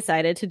I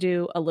decided to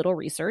do a little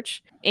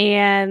research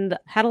and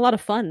had a lot of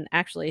fun,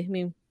 actually. I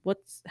mean,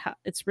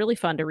 it's really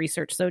fun to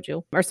research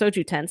soju or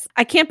soju tents.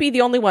 I can't be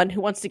the only one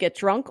who wants to get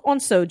drunk on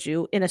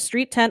soju in a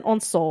street tent on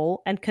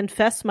Seoul and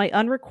confess my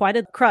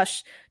unrequited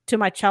crush to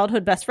my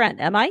childhood best friend,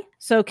 am I?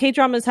 So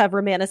K-dramas have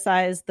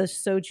romanticized the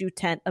soju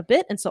tent a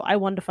bit, and so I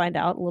wanted to find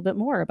out a little bit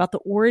more about the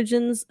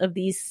origins of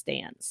these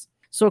stands.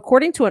 So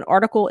according to an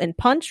article in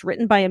Punch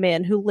written by a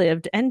man who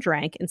lived and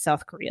drank in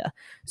South Korea,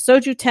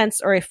 soju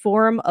tents are a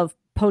form of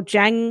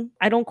pojang.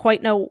 I don't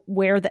quite know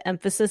where the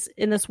emphasis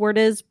in this word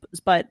is,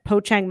 but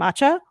pochang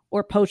matcha,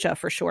 or pocha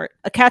for short,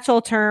 a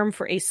catch-all term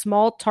for a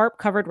small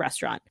tarp-covered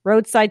restaurant,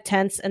 roadside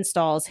tents and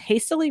stalls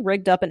hastily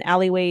rigged up in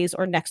alleyways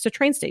or next to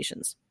train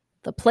stations.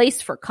 The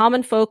place for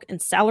common folk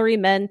and salary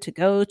men to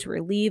go to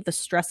relieve the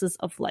stresses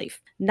of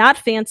life. Not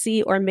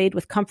fancy or made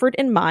with comfort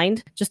in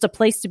mind, just a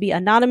place to be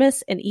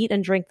anonymous and eat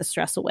and drink the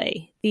stress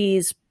away.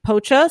 These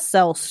pocha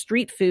sell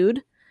street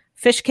food,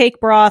 fish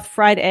cake broth,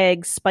 fried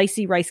eggs,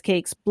 spicy rice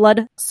cakes,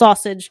 blood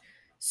sausage,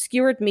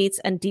 skewered meats,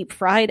 and deep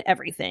fried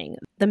everything.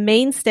 The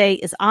mainstay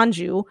is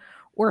anju,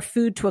 or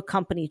food to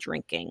accompany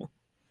drinking.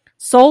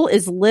 Seoul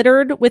is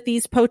littered with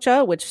these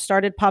pocha, which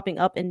started popping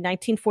up in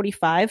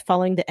 1945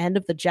 following the end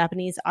of the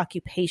Japanese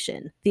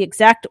occupation. The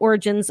exact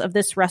origins of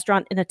this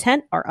restaurant in a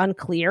tent are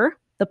unclear.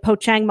 The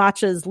pochang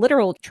matcha's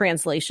literal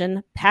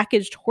translation,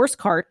 packaged horse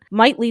cart,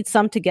 might lead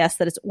some to guess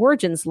that its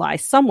origins lie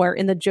somewhere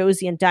in the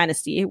Joseon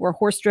dynasty, where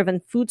horse-driven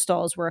food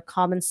stalls were a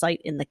common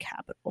sight in the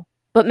capital.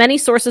 But many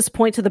sources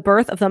point to the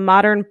birth of the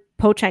modern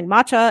pochang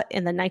matcha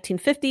in the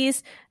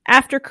 1950s,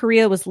 after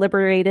Korea was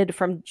liberated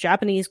from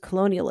Japanese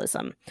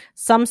colonialism.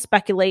 Some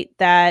speculate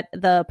that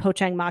the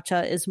pochang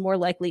matcha is more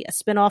likely a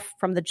spin-off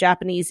from the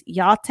Japanese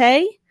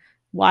yate,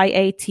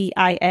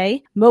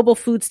 Y-A-T-I-A, mobile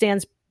food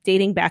stands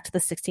dating back to the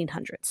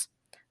 1600s.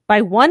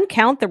 By one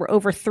count, there were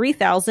over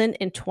 3,000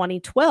 in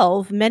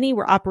 2012. Many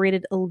were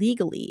operated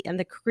illegally, and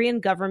the Korean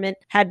government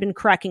had been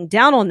cracking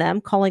down on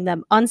them, calling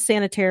them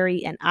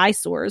unsanitary and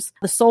eyesores.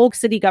 The Seoul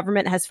city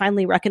government has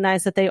finally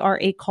recognized that they are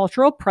a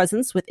cultural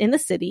presence within the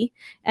city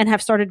and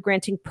have started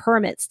granting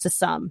permits to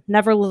some.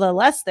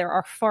 Nevertheless, there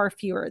are far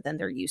fewer than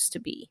there used to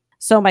be.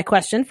 So my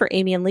question for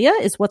Amy and Leah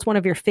is, what's one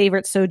of your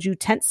favorite soju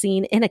tent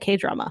scene in a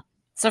K-drama?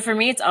 So for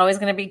me, it's always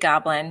going to be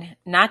Goblin.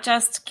 Not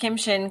just Kim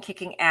Shin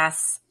kicking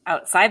ass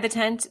outside the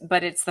tent,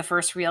 but it's the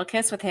first real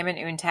kiss with him and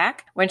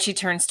Eun-tak when she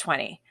turns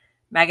 20.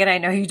 Megan, I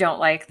know you don't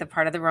like the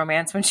part of the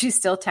romance when she's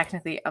still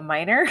technically a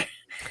minor,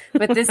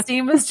 but this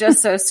scene was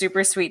just so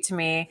super sweet to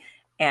me,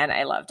 and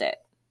I loved it.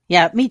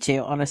 Yeah, me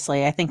too,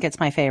 honestly. I think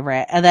it's my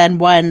favorite. And then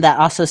one that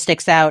also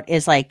sticks out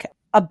is like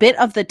a bit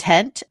of the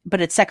tent,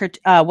 but it's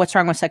What's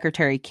Wrong with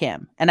Secretary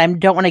Kim. And I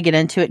don't want to get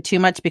into it too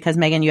much because,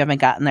 Megan, you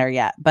haven't gotten there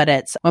yet. But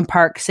it's when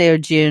Park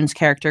Seo-joon's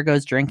character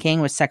goes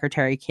drinking with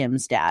Secretary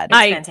Kim's dad.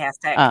 It's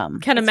fantastic.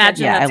 Can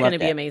imagine that's going to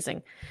be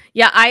amazing.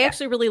 Yeah, I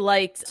actually really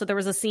liked, so there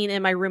was a scene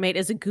in My Roommate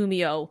is a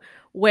Gumio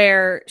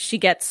where she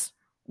gets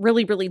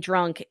really, really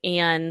drunk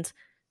and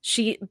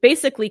she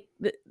basically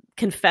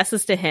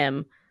confesses to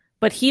him,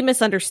 but he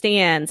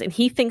misunderstands and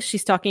he thinks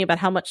she's talking about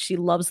how much she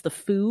loves the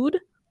food.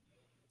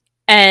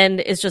 And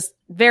it's just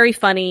very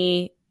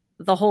funny.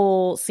 The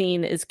whole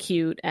scene is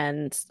cute,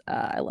 and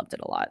I loved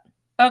it a lot.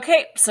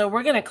 Okay, so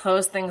we're going to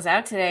close things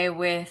out today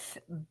with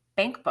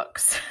bank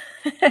books.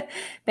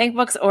 Bank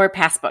books or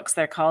pass books,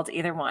 they're called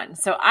either one.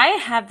 So I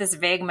have this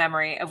vague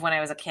memory of when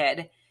I was a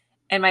kid,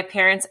 and my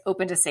parents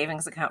opened a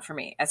savings account for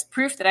me. As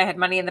proof that I had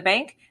money in the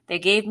bank, they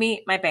gave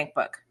me my bank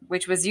book,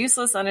 which was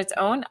useless on its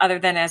own other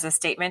than as a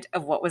statement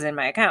of what was in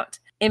my account.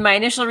 In my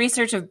initial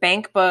research of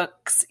bank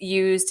books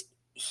used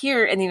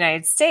here in the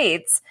United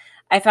States,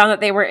 I found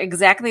that they were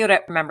exactly what I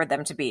remembered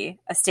them to be,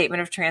 a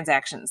statement of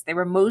transactions. They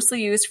were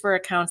mostly used for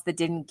accounts that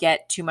didn't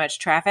get too much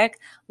traffic,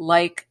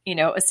 like,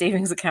 a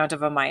savings account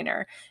of a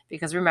minor.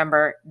 Because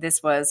remember,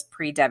 this was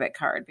pre-debit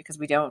card, because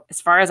we don't,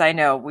 as far as I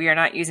know, we are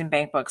not using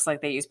bank books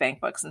like they use bank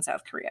books in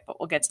South Korea, but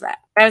we'll get to that.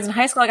 When I was in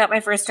high school, I got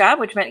my first job,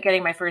 which meant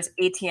getting my first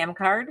ATM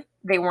card.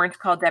 They weren't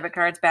called debit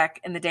cards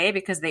back in the day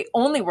because they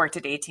only worked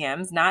at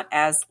ATMs, not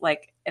as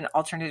like an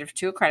alternative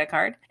to a credit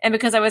card. And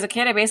because I was a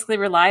kid, I basically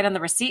relied on the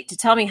receipt to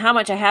tell me how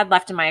much I had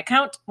left in my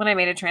account when I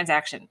made a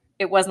transaction.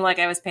 It wasn't like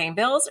I was paying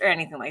bills or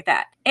anything like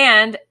that.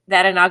 And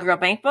that inaugural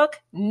bank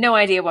book, no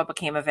idea what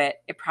became of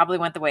it. It probably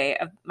went the way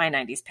of my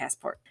 90s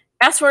passport.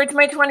 Fast forward to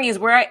my 20s,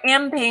 where I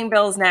am paying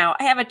bills now.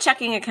 I have a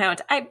checking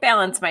account. I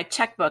balance my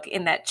checkbook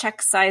in that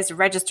check-sized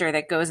register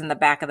that goes in the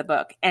back of the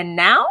book. And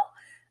now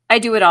I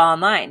do it all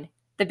online.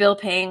 The bill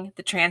paying,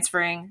 the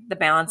transferring, the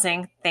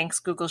balancing, thanks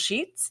Google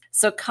Sheets.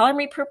 So color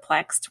me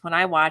perplexed when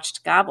I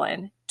watched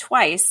Goblin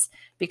twice,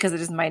 because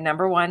it is my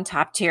number one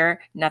top tier,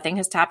 nothing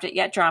has topped it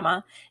yet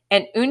drama,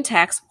 and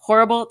Eun-tak's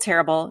horrible,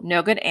 terrible,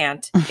 no good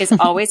aunt is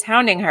always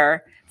hounding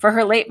her for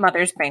her late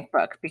mother's bank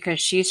book because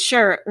she's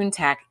sure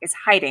Eun-tak is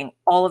hiding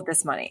all of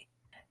this money.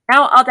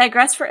 Now, I'll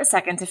digress for a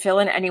second to fill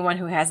in anyone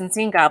who hasn't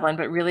seen Goblin,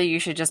 but really you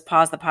should just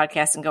pause the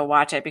podcast and go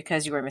watch it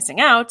because you are missing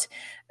out.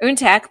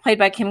 Eun-tak, played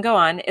by Kim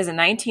Go-eun, is a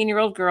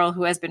 19-year-old girl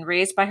who has been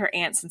raised by her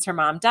aunt since her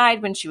mom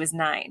died when she was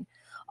 9.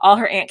 All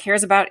her aunt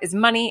cares about is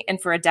money, and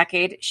for a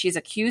decade, she's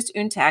accused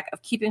Eun-tak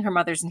of keeping her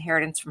mother's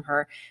inheritance from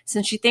her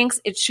since she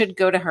thinks it should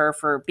go to her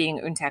for being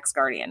Eun-tak's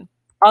guardian.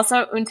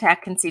 Also,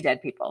 Eun-tak can see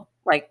dead people,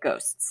 like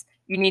ghosts.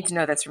 You need to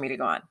know this for me to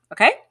go on,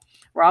 okay?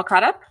 We're all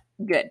caught up?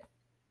 Good.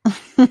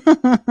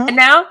 And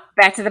now,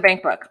 back to the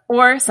bank book,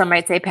 or some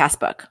might say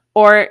passbook,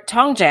 or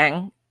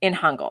Tongjang in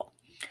Hangul.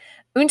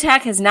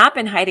 Eun-tak has not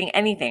been hiding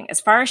anything.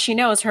 As far as she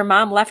knows, her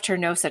mom left her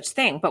no such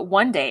thing. But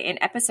one day,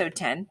 in episode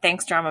 10,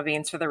 thanks Drama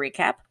Beans for the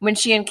recap, when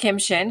she and Kim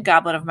Shin,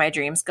 Goblin of My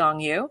Dreams, Gong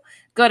Yu,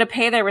 go to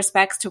pay their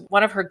respects to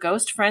one of her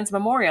ghost friend's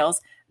memorials,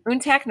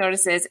 Eun-tak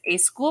notices a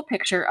school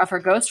picture of her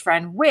ghost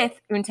friend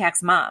with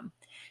Eun-tak's mom.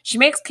 She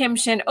makes Kim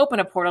Shin open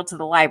a portal to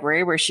the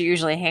library where she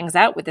usually hangs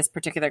out with this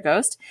particular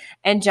ghost,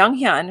 and Jung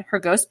Hyun, her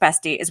ghost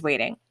bestie, is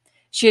waiting.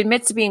 She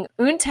admits to being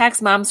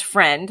Eun-tak's mom's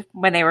friend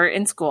when they were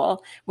in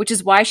school, which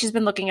is why she's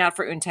been looking out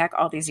for Eun-tak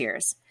all these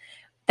years.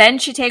 Then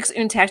she takes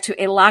Eun-tak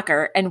to a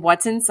locker, and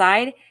what's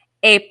inside?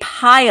 A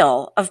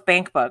pile of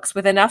bank books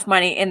with enough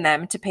money in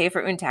them to pay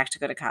for Eun-tak to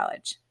go to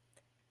college.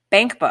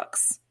 Bank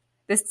books.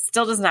 This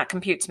still does not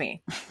compute to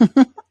me.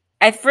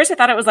 At first, I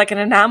thought it was like an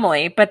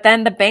anomaly, but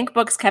then the bank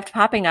books kept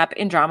popping up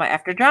in drama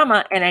after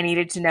drama, and I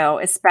needed to know,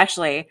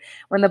 especially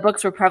when the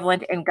books were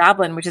prevalent in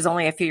Goblin, which is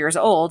only a few years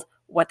old,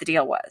 what the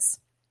deal was.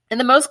 And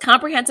the most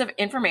comprehensive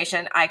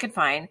information I could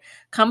find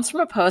comes from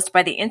a post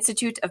by the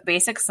Institute of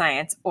Basic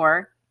Science,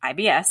 or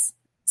IBS.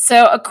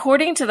 So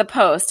according to the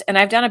post, and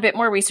I've done a bit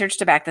more research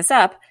to back this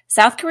up,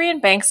 South Korean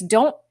banks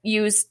don't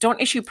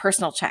issue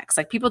personal checks.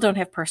 Like, people don't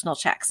have personal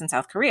checks in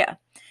South Korea.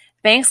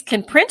 Banks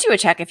can print you a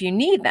check if you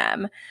need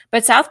them,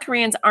 but South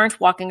Koreans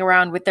aren't walking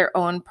around with their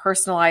own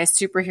personalized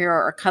superhero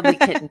or cuddly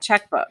kitten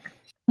checkbook.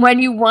 When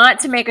you want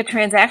to make a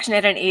transaction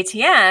at an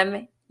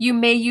ATM, you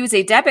may use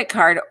a debit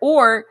card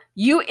or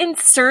you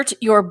insert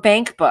your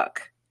bank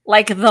book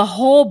like the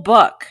whole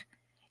book.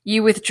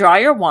 You withdraw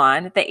your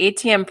wand, the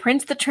ATM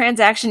prints the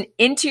transaction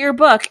into your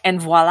book, and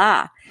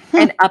voila,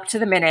 an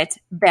up-to-the-minute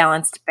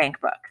balanced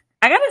bank book.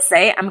 I gotta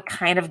say, I'm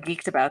kind of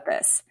geeked about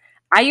this.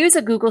 I use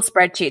a Google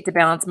spreadsheet to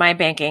balance my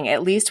banking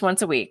at least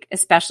once a week,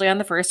 especially on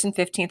the 1st and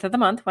 15th of the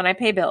month when I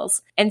pay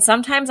bills. And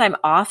sometimes I'm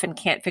off and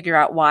can't figure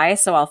out why,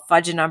 so I'll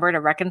fudge a number to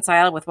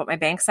reconcile with what my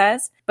bank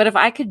says. But if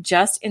I could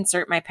just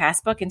insert my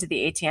passbook into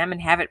the ATM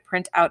and have it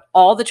print out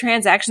all the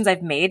transactions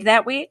I've made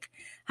that week,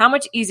 how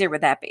much easier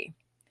would that be?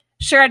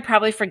 Sure, I'd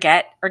probably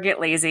forget or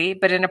get lazy,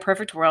 but in a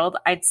perfect world,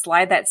 I'd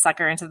slide that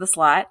sucker into the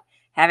slot,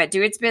 have it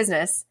do its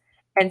business,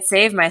 and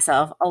save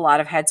myself a lot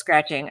of head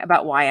scratching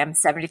about why I'm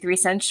 73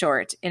 cents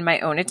short in my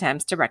own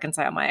attempts to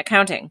reconcile my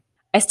accounting.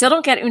 I still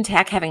don't get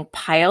Untac having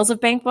piles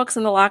of bank books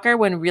in the locker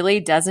when really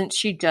doesn't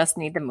she just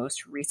need the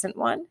most recent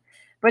one?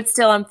 But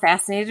still, I'm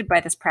fascinated by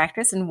this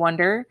practice and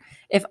wonder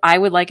if I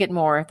would like it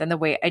more than the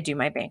way I do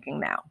my banking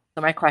now.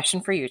 So my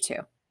question for you two.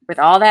 With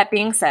all that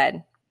being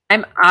said,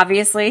 I'm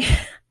obviously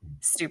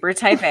super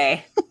type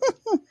A,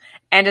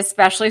 and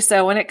especially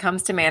so when it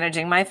comes to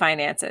managing my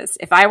finances.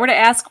 If I were to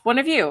ask one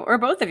of you or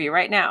both of you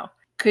right now,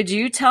 could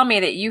you tell me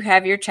that you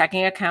have your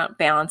checking account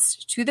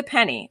balanced to the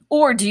penny,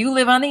 or do you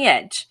live on the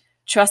edge,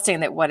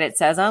 trusting that what it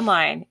says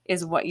online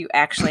is what you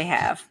actually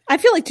have? I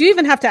feel like, do you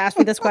even have to ask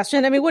me this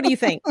question? I mean, what do you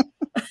think?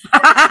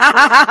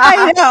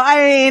 I know.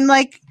 I mean,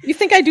 like, you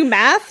think I do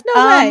math?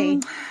 No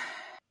way.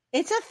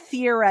 It's a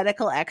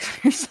theoretical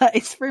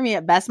exercise for me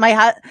at best.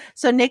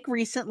 So Nick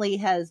recently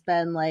has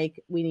been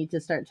like, we need to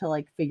start to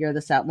like figure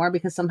this out more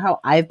because somehow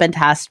I've been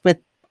tasked with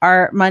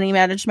our money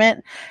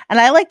management. And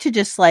I like to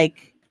just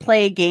like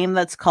play a game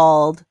that's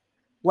called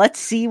Let's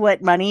See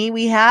What Money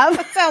We Have.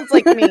 That sounds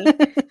like me.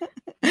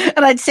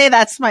 And I'd say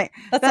that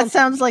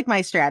sounds like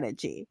my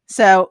strategy.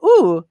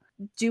 So,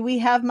 do we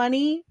have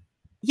money?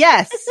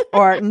 Yes.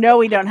 Or no,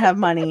 we don't have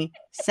money.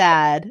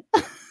 Sad.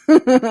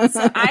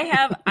 So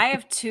I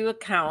have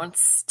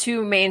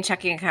two main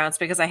checking accounts,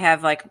 because I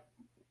have like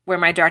where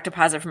my direct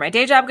deposit for my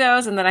day job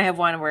goes, and then I have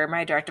one where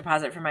my direct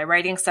deposit for my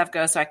writing stuff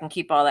goes, so I can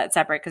keep all that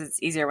separate because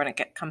it's easier when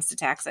it comes to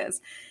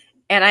taxes.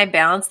 And I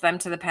balance them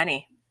to the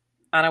penny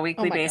on a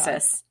weekly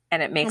basis,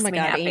 and it makes me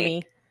happy.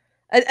 Amy.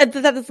 That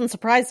doesn't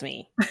surprise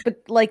me.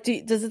 But like,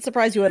 does it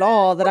surprise you at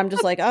all that I'm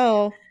just like,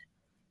 oh,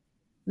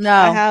 no,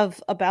 I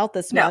have about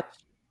this much?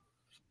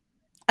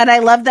 And I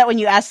love that when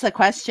you asked the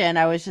question,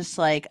 I was just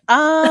like,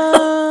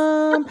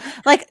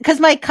 like, because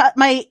my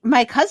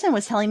cousin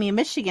was telling me in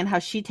Michigan how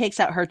she takes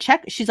out her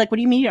check. She's like, "What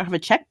do you mean you don't have a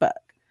checkbook?"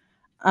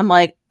 I'm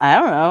like, I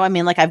don't know. I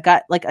mean, like, I've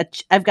got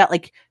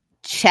like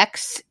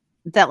checks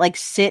that like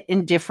sit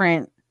in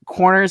different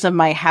corners of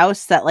my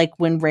house that like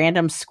when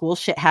random school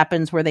shit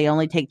happens where they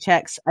only take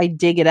checks, I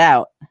dig it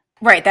out.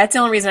 Right. That's the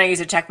only reason I use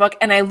a checkbook,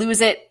 and I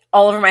lose it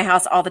all over my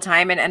house all the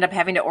time and end up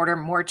having to order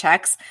more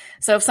checks.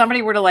 So if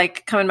somebody were to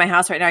like come in my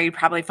house right now, you'd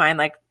probably find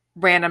like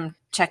random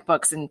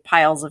checkbooks and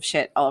piles of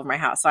shit all over my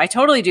house. So I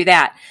totally do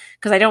that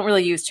because I don't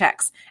really use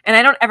checks, and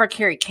I don't ever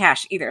carry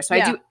cash either. So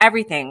I do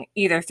everything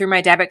either through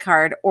my debit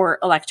card or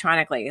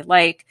electronically.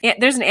 Like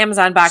there's an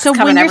Amazon box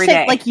coming every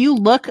day. Like you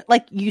look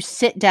like you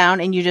sit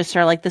down and you just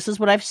are like, this is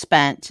what I've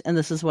spent and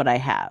this is what I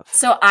have.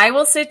 So I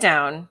will sit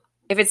down.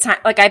 If it's time,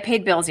 like I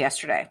paid bills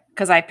yesterday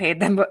because I paid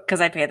them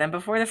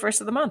before the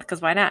first of the month,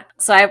 because why not?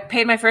 So I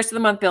paid my first of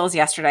the month bills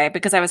yesterday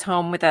because I was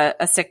home with a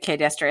sick kid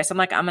yesterday. So I'm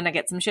like, I'm going to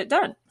get some shit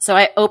done. So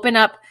I open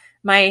up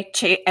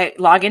I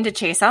log into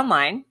Chase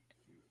Online,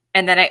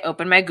 and then I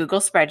open my Google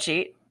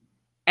spreadsheet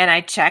and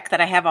I check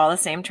that I have all the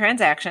same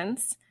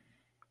transactions.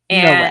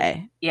 And no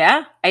way.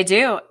 Yeah, I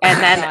do. And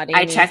then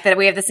I check that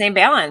we have the same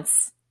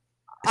balance.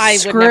 I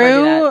would never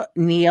do that.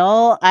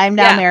 Neil, I'm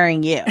now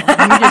marrying you. You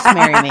just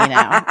marry me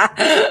now.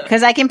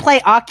 Because I can play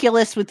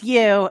Oculus with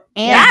you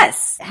and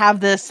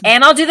have this.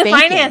 And I'll do the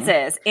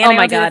finances. And oh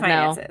my God,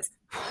 no.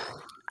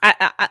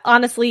 I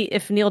honestly,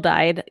 if Neil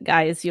died,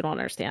 guys, you don't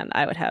understand.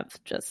 I would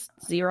have just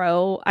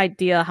zero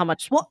idea how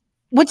much. Well,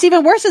 what's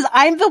even worse is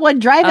I'm the one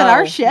driving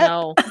our ship.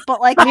 No. But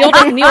like Neil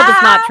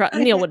does not trust.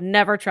 Neil would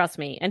never trust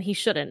me, and he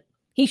shouldn't.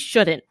 He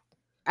shouldn't.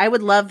 I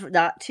would love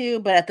not to,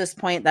 but at this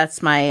point,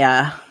 that's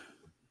my.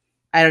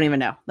 I don't even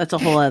know. That's a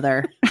whole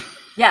other.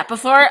 Yeah.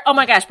 Before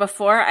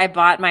I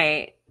bought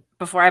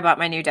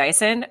my new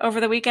Dyson over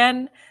the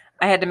weekend,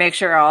 I had to make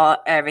sure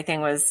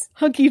everything was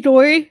hunky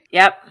dory.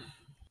 Yep.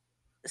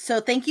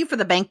 So thank you for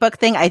the bank book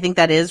thing. I think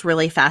that is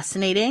really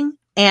fascinating.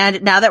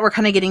 And now that we're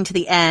kind of getting to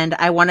the end,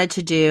 I wanted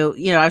to do,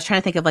 I was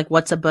trying to think of like,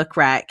 what's a book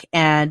rec?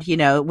 And,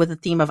 with the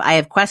theme of I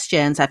have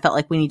questions, I felt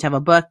like we need to have a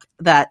book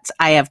that's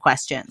I have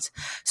questions.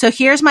 So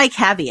here's my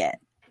caveat.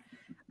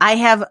 I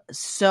have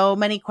so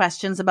many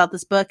questions about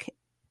this book,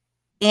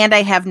 and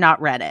I have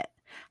not read it.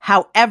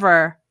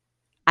 However,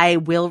 I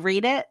will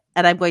read it,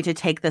 and I'm going to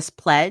take this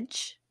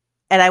pledge,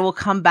 and I will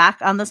come back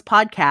on this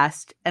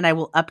podcast, and I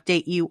will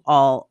update you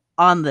all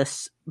on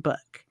this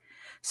book.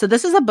 So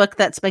this is a book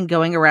that's been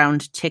going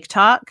around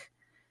TikTok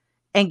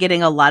and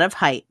getting a lot of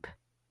hype,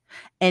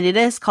 and it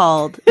is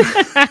called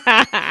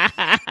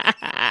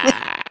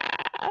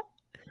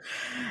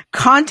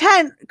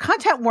content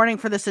warning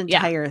for this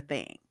entire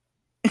thing.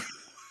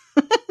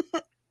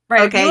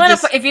 Right. Okay,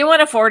 If you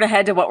want to forward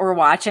ahead to what we're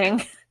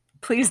watching,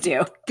 please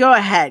do. Go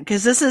ahead,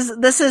 because this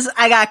is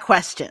I got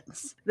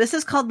questions. This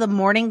is called the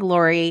Morning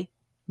Glory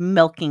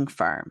Milking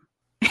Farm.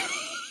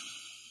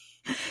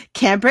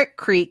 Cambric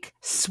Creek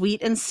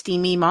Sweet and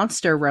Steamy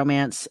Monster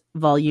Romance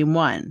Volume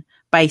 1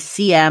 by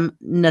C.M.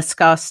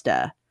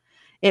 Nascosta.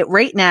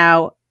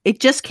 It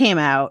just came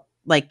out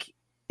like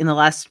in the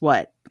last,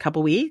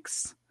 couple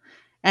weeks?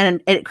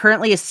 And it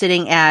currently is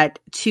sitting at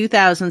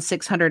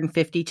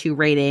 2,652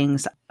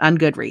 ratings on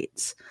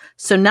Goodreads.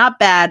 So not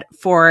bad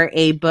for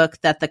a book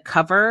that the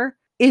cover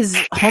is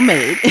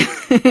homemade.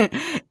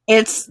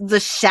 It's the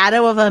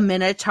shadow of a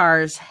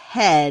minotaur's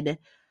head,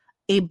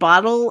 a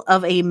bottle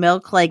of a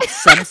milk-like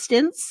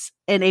substance,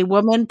 and a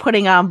woman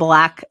putting on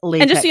black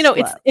latex And just so you know,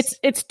 gloves.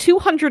 it's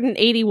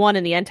 281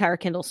 in the entire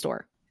Kindle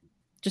store.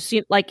 Just so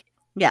you, like,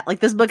 Yeah, like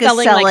this book is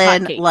selling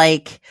selling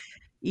like hotcakes.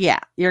 Yeah,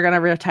 you're going to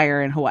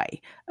retire in Hawaii.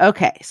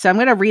 Okay, so I'm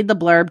going to read the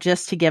blurb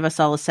just to give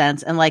us all a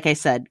sense. And like I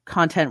said,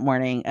 content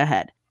warning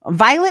ahead.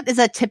 Violet is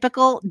a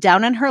typical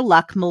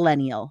down-on-her-luck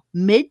millennial,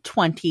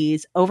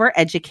 mid-20s,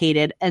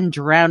 overeducated, and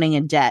drowning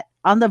in debt,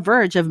 on the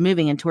verge of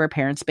moving into her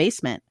parents'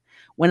 basement,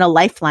 when a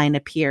lifeline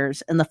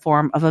appears in the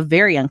form of a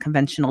very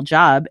unconventional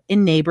job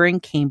in neighboring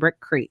Cambric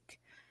Creek.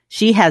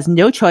 She has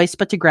no choice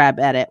but to grab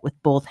at it with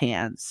both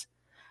hands.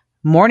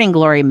 Morning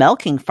Glory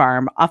Milking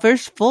Farm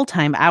offers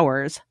full-time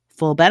hours,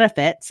 full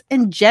benefits,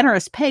 and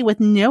generous pay with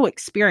no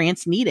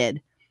experience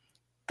needed.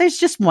 There's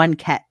just one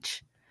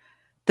catch.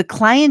 The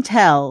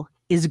clientele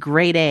is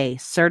grade A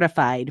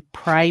certified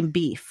prime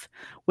beef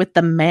with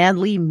the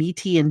manly,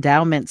 meaty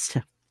endowments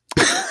to...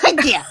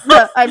 Yeah,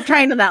 no, I'm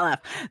trying to not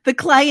laugh. The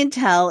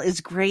clientele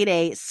is grade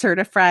A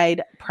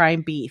certified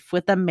prime beef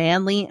with the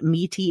manly,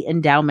 meaty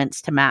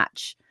endowments to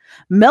match.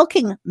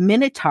 Milking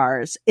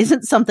minotaurs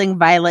isn't something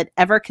Violet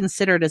ever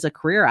considered as a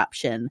career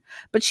option,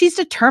 but she's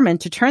determined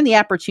to turn the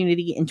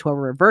opportunity into a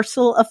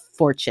reversal of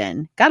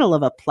fortune. Gotta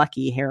love a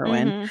plucky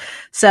heroine. Mm-hmm.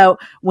 So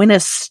when a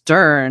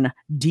stern,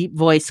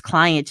 deep-voiced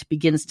client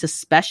begins to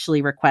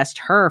specially request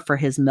her for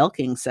his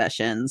milking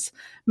sessions,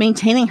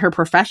 maintaining her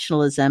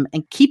professionalism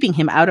and keeping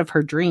him out of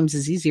her dreams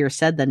is easier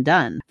said than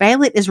done.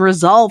 Violet is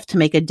resolved to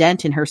make a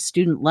dent in her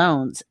student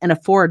loans and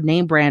afford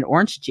name-brand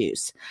orange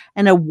juice,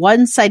 and a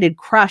one-sided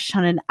crush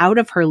on an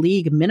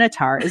out-of-her-league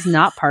minotaur is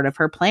not part of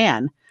her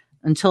plan,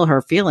 until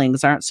her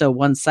feelings aren't so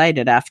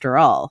one-sided after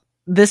all.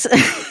 This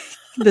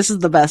is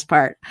the best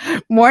part.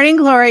 Morning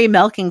Glory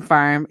Milking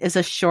Farm is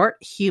a short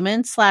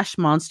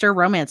human/monster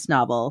romance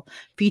novel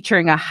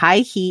featuring a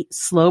high-heat,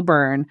 slow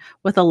burn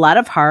with a lot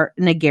of heart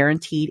and a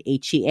guaranteed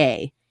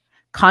HEA.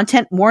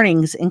 Content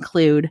warnings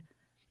include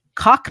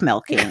cock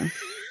milking,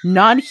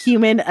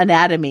 non-human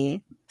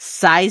anatomy,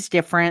 size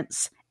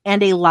difference,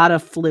 and a lot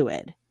of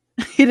fluid.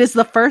 It is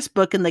the first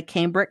book in the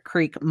Cambric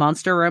Creek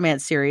Monster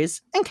Romance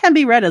series and can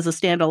be read as a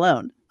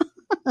standalone.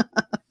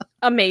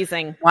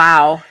 Amazing.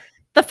 Wow.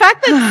 The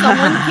fact that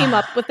someone came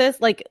up with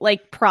this, like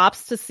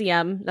props to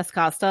CM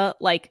Nascosta,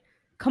 like,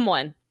 come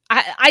on.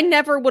 I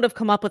never would have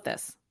come up with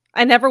this.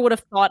 I never would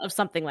have thought of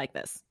something like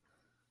this.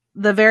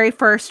 The very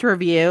first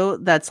review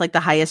that's like the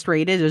highest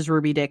rated is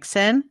Ruby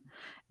Dixon.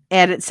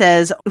 And it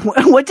says,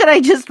 what did I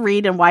just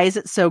read and why is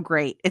it so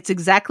great? It's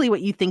exactly what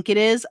you think it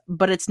is,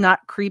 but it's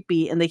not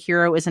creepy and the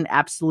hero is an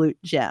absolute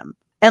gem.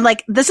 And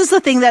like, this is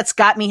the thing that's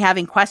got me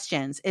having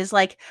questions is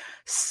like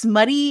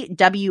smutty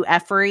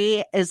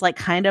WF-ery is like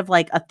kind of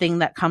like a thing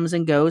that comes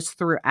and goes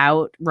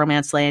throughout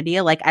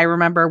Romancelandia. Like I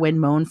remember when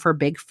Moan for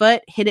Bigfoot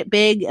hit it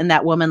big and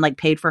that woman like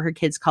paid for her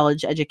kids'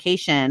 college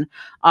education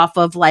off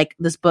of like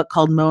this book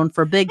called Moan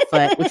for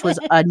Bigfoot, which was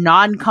a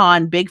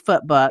non-con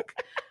Bigfoot book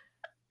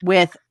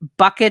with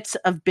buckets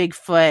of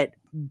Bigfoot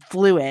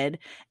fluid.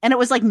 And it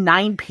was like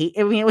 9 pages.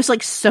 I mean, it was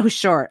like so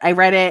short. I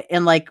read it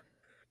in like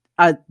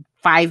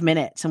 5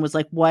 minutes and was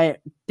like, what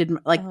did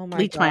like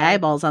bleach my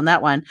eyeballs on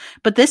that one.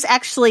 But this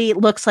actually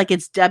looks like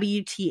it's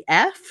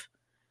WTF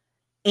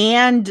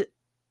and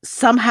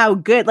somehow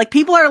good. Like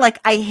people are like,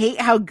 I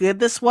hate how good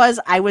this was.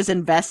 I was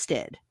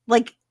invested.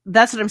 Like,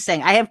 that's what I'm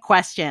saying. I have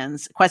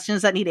questions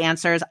that need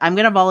answers. I'm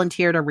going to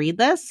volunteer to read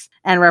this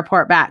and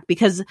report back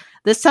because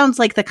this sounds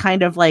like the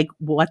kind of like,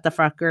 what the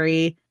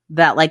fuckery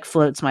that like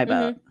floats my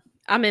boat. Mm-hmm.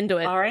 I'm into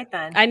it. All right,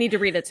 then. I need to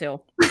read it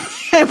too.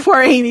 And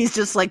poor Amy's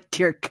just like,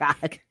 dear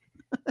God.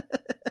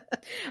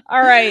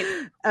 All right.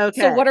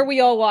 Okay. So what are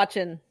we all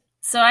watching?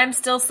 So I'm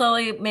still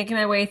slowly making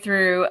my way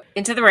through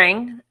Into the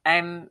Ring.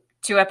 I'm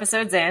 2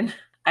 episodes in.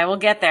 I will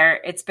get there.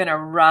 It's been a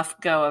rough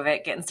go of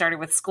it getting started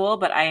with school,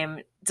 but I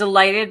am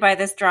delighted by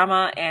this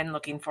drama and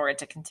looking forward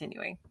to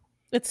continuing.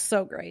 It's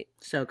so great.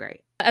 So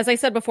great. As I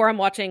said before, I'm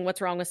watching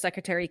What's Wrong with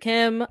Secretary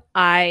Kim.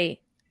 I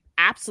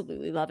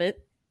absolutely love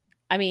it.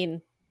 I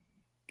mean,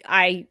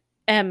 I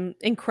am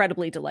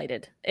incredibly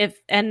delighted.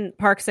 And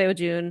Park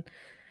Seo-joon,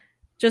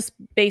 just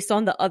based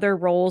on the other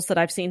roles that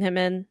I've seen him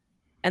in,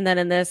 and then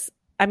in this,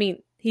 I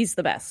mean, he's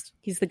the best.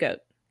 He's the GOAT.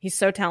 He's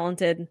so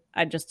talented.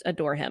 I just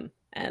adore him.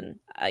 And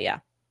yeah,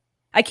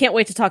 I can't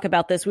wait to talk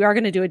about this. We are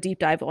going to do a deep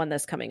dive on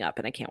this coming up,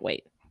 and I can't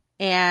wait.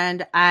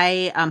 And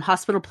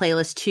Hospital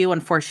Playlist 2,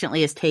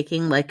 unfortunately, is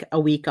taking like a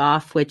week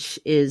off, which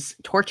is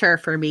torture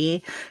for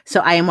me.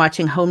 So I am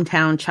watching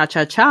Hometown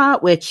Cha-Cha-Cha,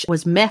 which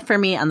was meh for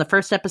me on the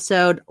first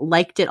episode,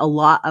 liked it a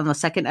lot on the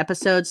second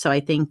episode. So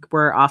I think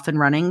we're off and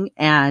running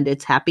and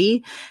it's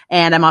happy.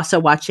 And I'm also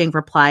watching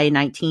Reply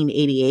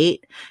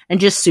 1988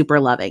 and just super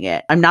loving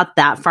it. I'm not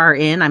that far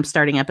in. I'm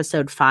starting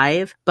episode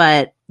 5,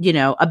 but you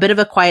know, a bit of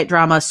a quiet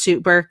drama,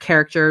 super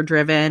character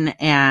driven,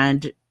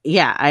 and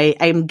yeah,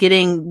 I'm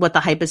getting what the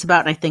hype is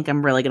about, and I think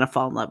I'm really going to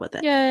fall in love with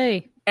it.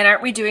 Yay. And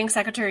aren't we doing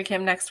Secretary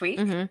Kim next week?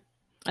 Mm-hmm.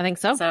 I think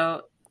so.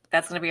 So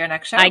that's going to be our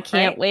next show. I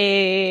can't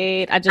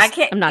wait. I'm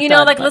not you done,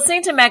 know, like but...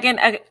 listening to Megan,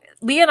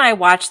 Leah and I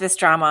watched this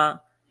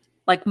drama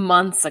like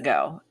months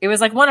ago. It was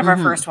like one of our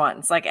first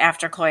ones, like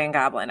after Chloe and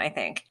Goblin, I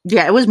think.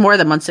 Yeah, it was more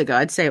than months ago.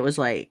 I'd say it was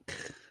like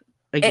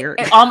a year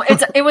ago.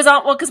 It was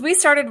all, well, because we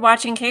started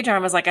watching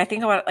K-dramas like I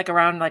think about like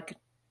around like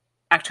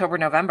October,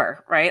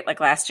 November, right? Like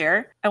last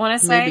year, I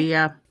want to say. Maybe,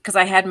 yeah. Because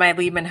I had my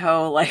Lee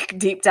Min-ho like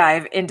deep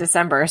dive in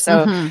December.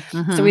 So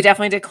so we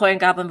definitely did Chloe and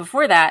Goblin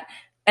before that.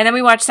 And then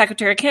we watched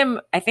Secretary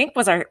Kim, I think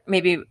was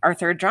maybe our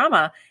third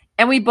drama.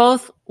 And we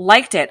both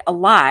liked it a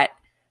lot,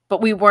 but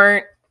we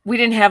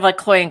didn't have like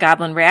Chloe and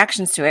Goblin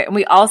reactions to it. And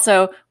we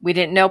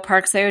didn't know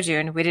Park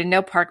Seo-joon. We didn't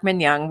know Park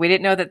Min-young. We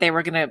didn't know that they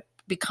were going to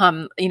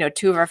become, you know,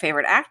 two of our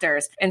favorite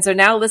actors. And so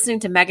now listening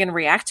to Megan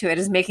react to it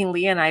is making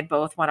Leah and I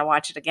both want to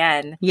watch it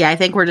again. Yeah, I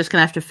think we're just going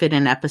to have to fit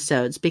in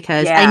episodes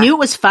because I knew it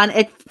was fun.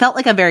 It felt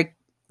like a very,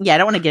 I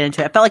don't want to get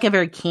into it. It felt like a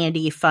very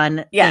candy,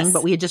 fun thing,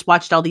 but we had just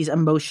watched all these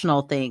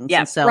emotional things.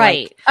 Yeah, and so,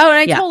 right.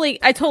 And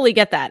I totally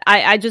get that.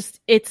 I just,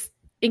 it's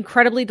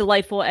incredibly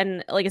delightful.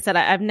 And like I said,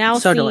 I've now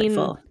seen,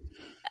 delightful.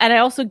 And I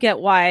also get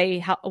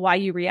why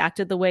you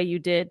reacted the way you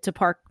did to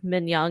Park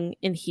Min-young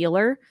in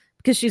Healer.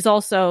 Because she's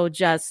also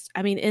just,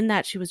 I mean, in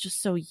that she was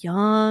just so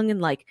young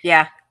and like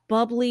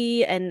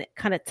bubbly and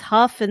kind of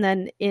tough. And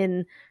then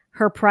in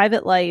her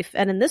private life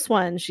and in this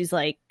one, she's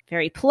like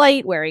very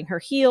polite, wearing her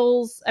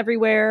heels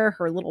everywhere,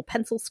 her little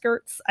pencil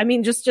skirts. I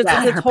mean, just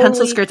her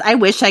pencil skirts. I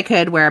wish I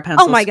could wear a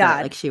pencil skirt. Oh my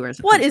God. Like she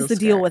wears a What pencil is the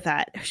skirt. deal with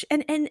that?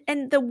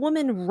 And the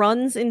woman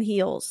runs in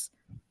heels.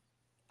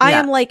 I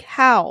am like,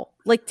 how?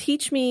 Like,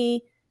 teach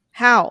me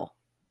how.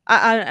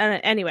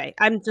 Anyway,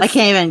 I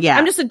can't even,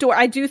 I'm just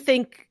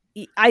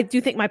I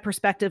do think my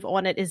perspective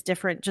on it is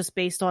different just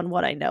based on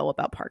what I know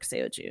about Park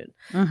Seo-joon.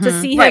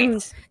 To see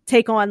him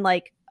take on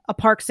like a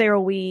Park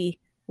Seo-wee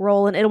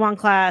role in Itaewon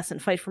Class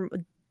and fight for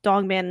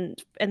Dongman,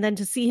 and then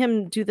to see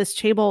him do this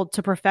chaebol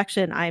to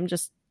perfection, I'm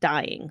just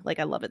dying. Like,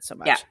 I love it so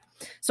much. Yeah.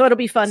 So it'll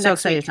be fun. So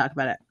excited to talk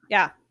about it.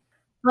 Yeah.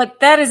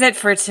 But that is it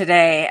for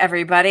today,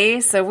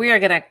 everybody. So we are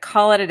going to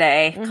call it a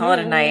day, call it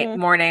a night,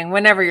 morning,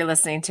 whenever you're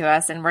listening to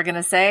us. And we're going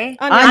to say,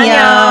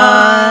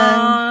 Annyeong!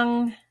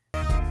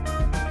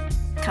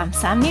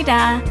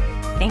 감사합니다.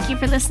 Thank you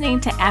for listening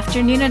to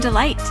Afternoon of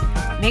Delight.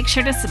 Make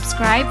sure to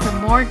subscribe for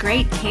more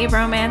great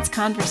K-romance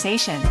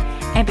conversation.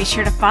 And be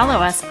sure to follow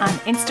us on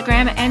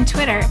Instagram and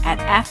Twitter at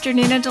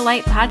Afternoon of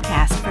Delight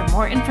Podcast for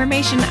more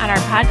information on our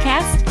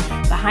podcast,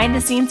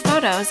 behind-the-scenes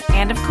photos,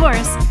 and, of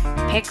course,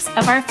 pics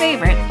of our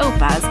favorite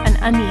oppas and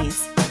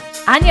anis.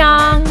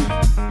 Annyeong!